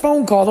get a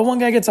phone call. The one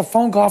guy gets a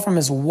phone call from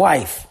his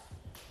wife.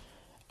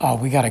 Oh,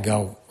 we got to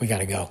go.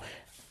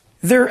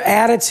 their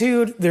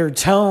attitude, their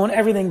tone,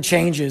 everything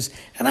changes.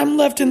 And I'm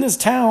left in this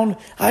town.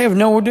 I have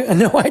no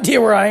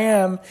idea where I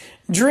am,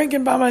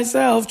 drinking by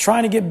myself,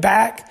 trying to get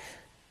back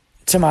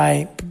to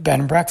my bed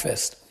and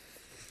breakfast.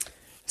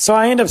 So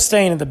I end up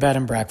staying at the bed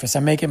and breakfast.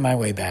 I'm making my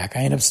way back.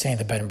 I end up staying at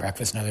the bed and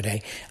breakfast another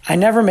day. I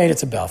never made it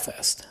to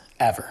Belfast,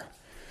 ever.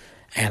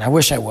 And I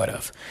wish I would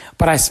have.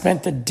 But I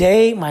spent the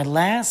day, my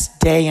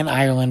last day in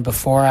Ireland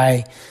before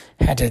I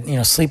had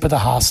to, sleep at the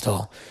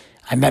hostel.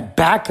 I met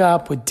back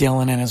up with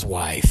Dylan and his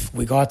wife.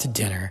 We go out to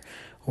dinner.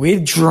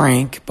 We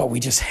drink, but we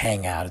just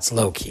hang out. It's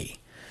low key.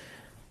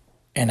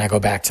 And I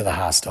go back to the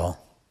hostel.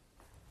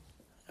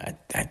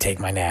 I take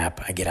my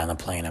nap. I get on the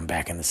plane. I'm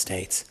back in the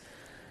States.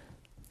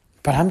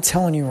 But I'm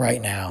telling you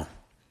right now,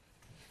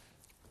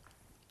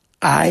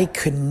 I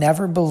could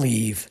never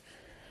believe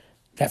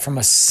that from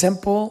a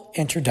simple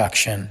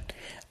introduction,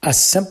 a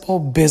simple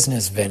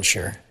business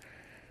venture,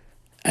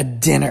 a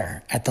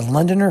dinner at the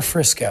Londoner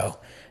Frisco,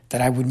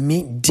 that I would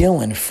meet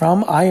Dylan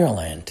from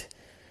Ireland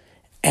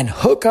and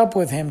hook up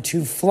with him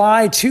to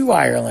fly to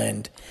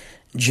Ireland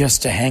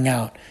just to hang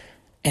out.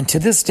 And to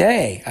this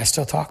day, I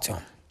still talk to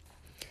him.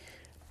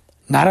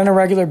 Not on a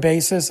regular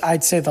basis.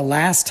 I'd say the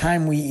last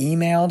time we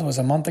emailed was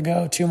a month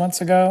ago, 2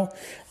 months ago.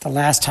 The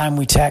last time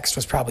we texted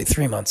was probably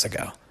 3 months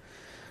ago.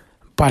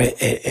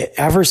 But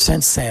ever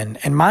since then,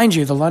 and mind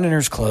you, the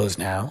Londoners closed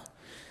now.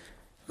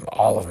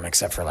 All of them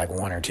except for like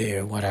 1 or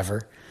 2,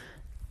 whatever.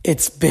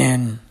 It's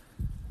been,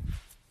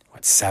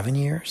 7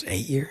 years,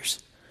 8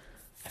 years?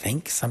 I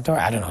think something,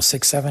 I don't know,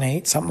 6, 7,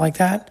 8, something like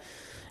that.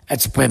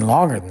 It's been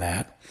longer than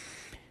that.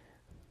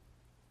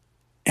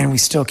 And we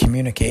still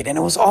communicate. And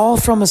it was all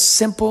from a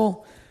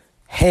simple,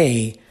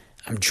 hey,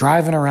 I'm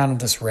driving around with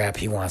this rep.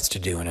 He wants to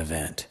do an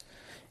event.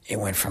 It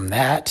went from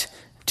that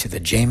to the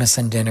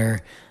Jameson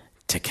dinner,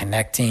 to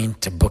connecting,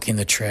 to booking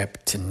the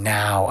trip, to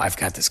now I've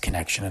got this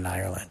connection in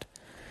Ireland.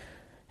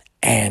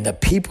 And the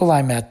people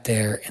I met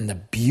there and the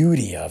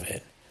beauty of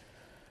it,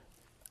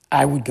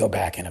 I would go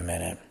back in a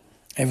minute.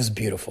 It was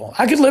beautiful.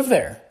 I could live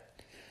there.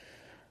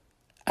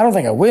 I don't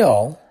think I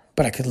will,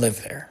 but I could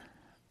live there.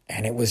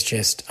 And it was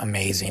just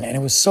amazing. And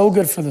it was so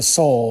good for the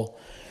soul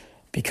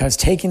because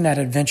taking that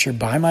adventure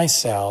by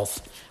myself,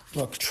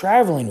 look,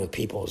 traveling with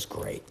people is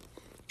great.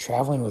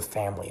 Traveling with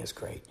family is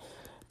great.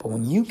 But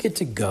when you get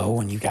to go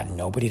and you got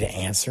nobody to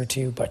answer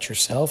to but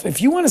yourself, if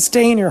you want to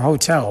stay in your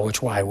hotel,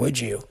 which why would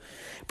you?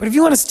 But if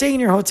you want to stay in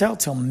your hotel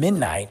till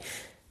midnight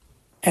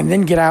and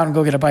then get out and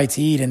go get a bite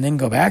to eat and then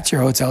go back to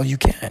your hotel, you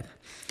can.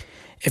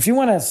 If you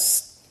want to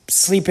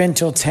sleep in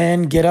till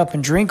 10, get up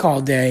and drink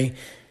all day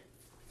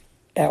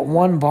at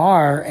one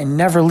bar and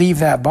never leave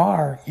that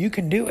bar, you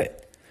can do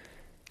it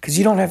because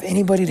you don't have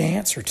anybody to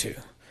answer to.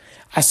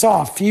 I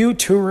saw a few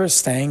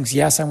tourist things.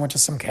 Yes, I went to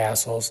some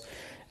castles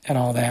and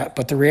all that,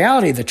 but the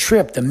reality of the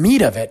trip, the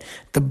meat of it,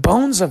 the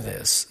bones of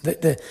this,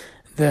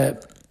 the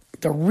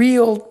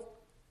real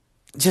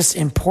just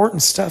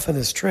important stuff of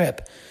this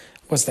trip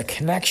was the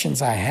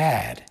connections I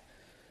had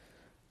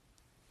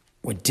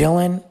with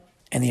Dylan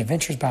and the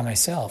adventures by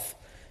myself,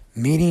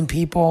 meeting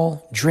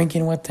people,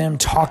 drinking with them,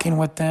 talking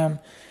with them,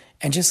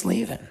 and just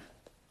leaving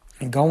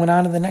and going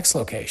on to the next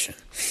location.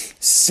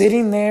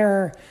 Sitting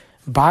there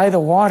by the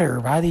water,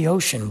 by the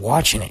ocean,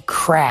 watching it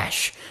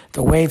crash.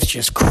 The waves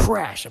just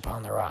crash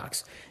upon the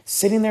rocks.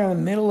 Sitting there in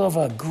the middle of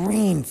a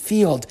green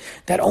field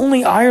that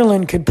only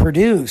Ireland could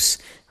produce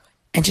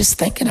and just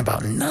thinking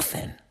about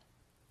nothing.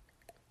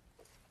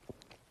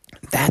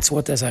 That's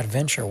what this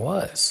adventure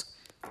was.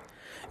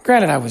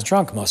 Granted, I was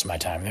drunk most of my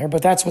time there,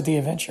 but that's what the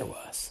adventure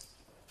was.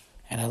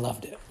 And I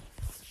loved it.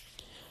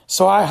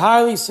 So I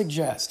highly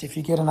suggest, if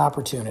you get an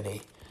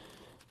opportunity,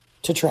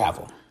 to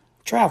travel.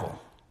 Travel.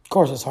 Of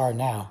course, it's hard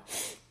now.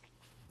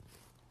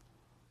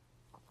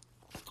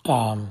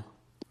 And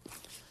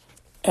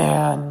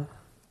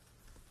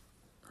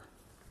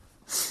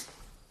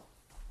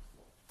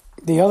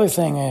the other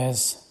thing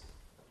is,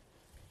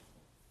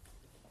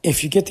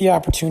 if you get the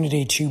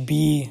opportunity to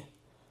be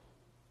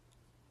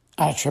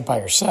on a trip by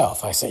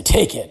yourself, I say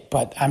take it,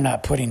 but I'm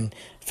not putting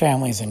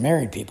families and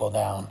married people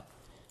down.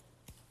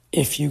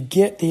 If you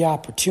get the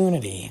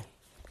opportunity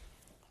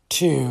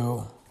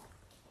to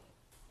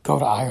go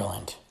to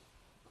Ireland,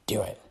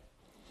 do it.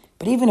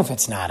 But even if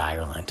it's not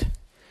Ireland,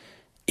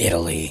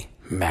 Italy,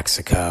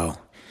 Mexico,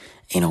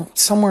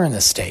 somewhere in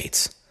the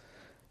States,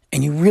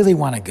 and you really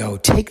want to go,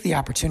 take the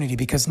opportunity,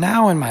 because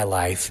now in my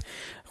life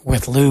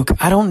with Luke,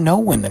 I don't know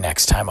when the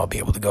next time I'll be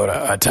able to go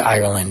to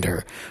Ireland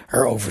or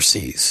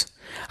overseas.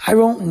 I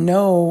don't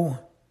know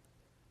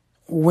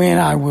when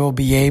I will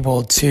be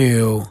able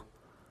to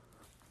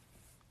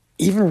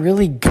even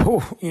really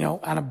go,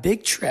 on a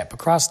big trip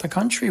across the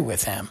country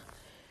with him.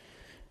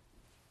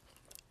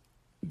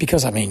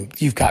 Because,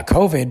 you've got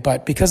COVID,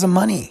 but because of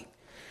money.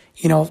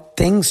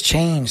 Things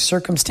change,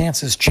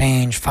 circumstances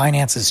change,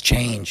 finances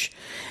change.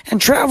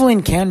 And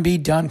traveling can be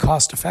done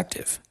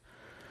cost-effective.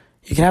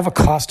 You can have a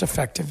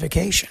cost-effective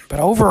vacation. But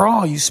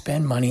overall, you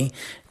spend money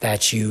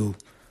that you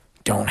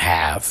don't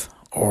have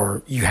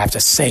or you have to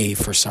save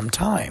for some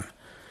time.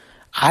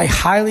 I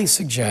highly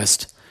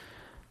suggest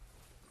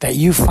that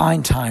you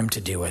find time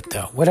to do it,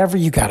 though. Whatever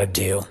you got to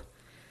do,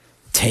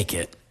 take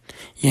it.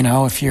 You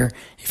know, if you're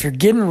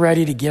getting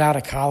ready to get out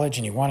of college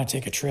and you want to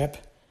take a trip,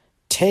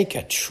 take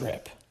a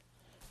trip.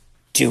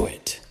 Do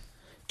it.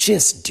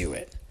 Just do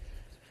it.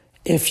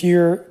 If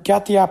you're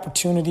got the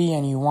opportunity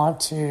and you want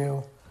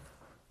to,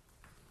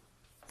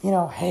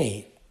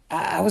 hey,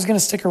 I was going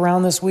to stick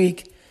around this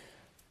week,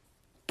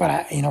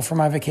 but for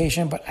my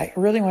vacation, but I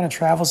really want to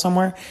travel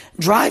somewhere,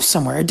 drive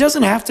somewhere. It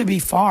doesn't have to be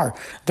far.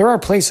 There are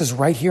places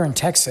right here in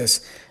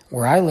Texas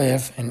where I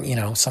live,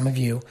 and, some of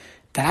you,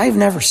 that I've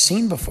never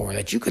seen before,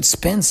 that you could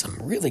spend some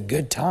really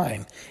good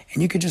time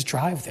and you could just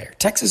drive there.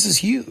 Texas is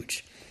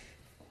huge.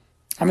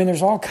 I mean,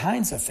 there's all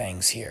kinds of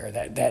things here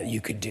that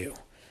you could do,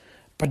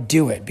 but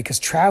do it because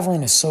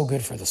traveling is so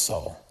good for the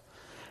soul.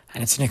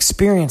 And it's an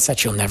experience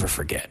that you'll never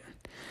forget.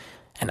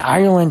 And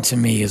Ireland to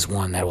me is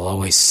one that will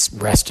always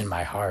rest in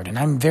my heart. And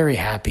I'm very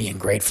happy and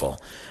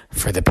grateful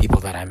for the people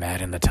that I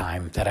met and the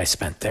time that I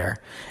spent there,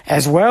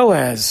 as well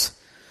as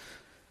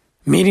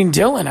meeting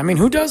Dylan. I mean,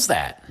 who does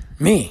that?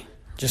 Me,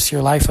 just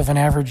your life of an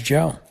average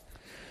Joe.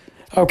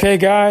 Okay,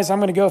 guys, I'm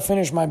going to go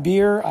finish my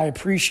beer. I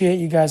appreciate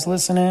you guys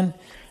listening.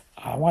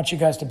 I want you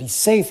guys to be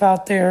safe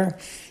out there.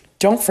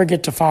 Don't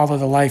forget to follow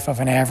the Life of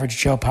an Average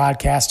Joe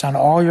podcast on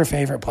all your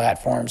favorite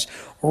platforms,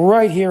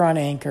 right here on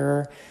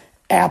Anchor,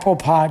 Apple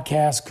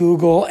Podcasts,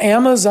 Google,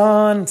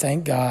 Amazon,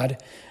 thank God,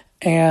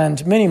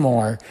 and many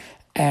more.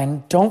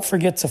 And don't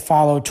forget to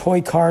follow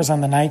Toy Cars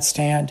on the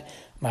Nightstand,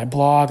 my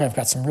blog. I've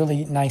got some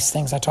really nice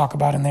things I talk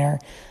about in there.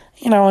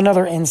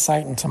 Another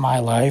insight into my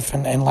life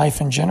and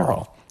life in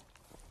general.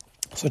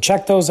 So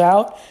check those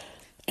out.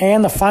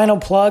 And the final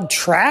plug,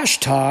 Trash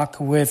Talk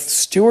with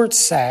Stuart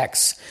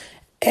Sachs,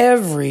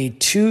 every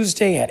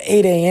Tuesday at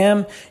 8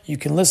 a.m. You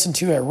can listen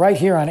to it right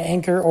here on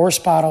Anchor or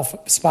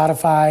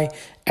Spotify,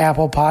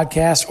 Apple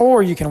Podcasts,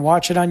 or you can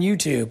watch it on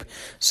YouTube.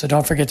 So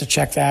don't forget to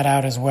check that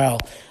out as well.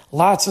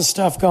 Lots of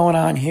stuff going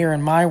on here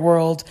in my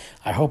world.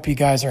 I hope you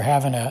guys are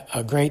having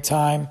a great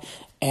time.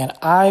 And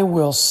I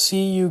will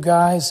see you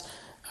guys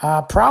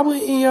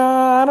probably,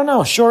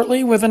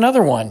 shortly with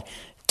another one.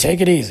 Take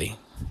it easy.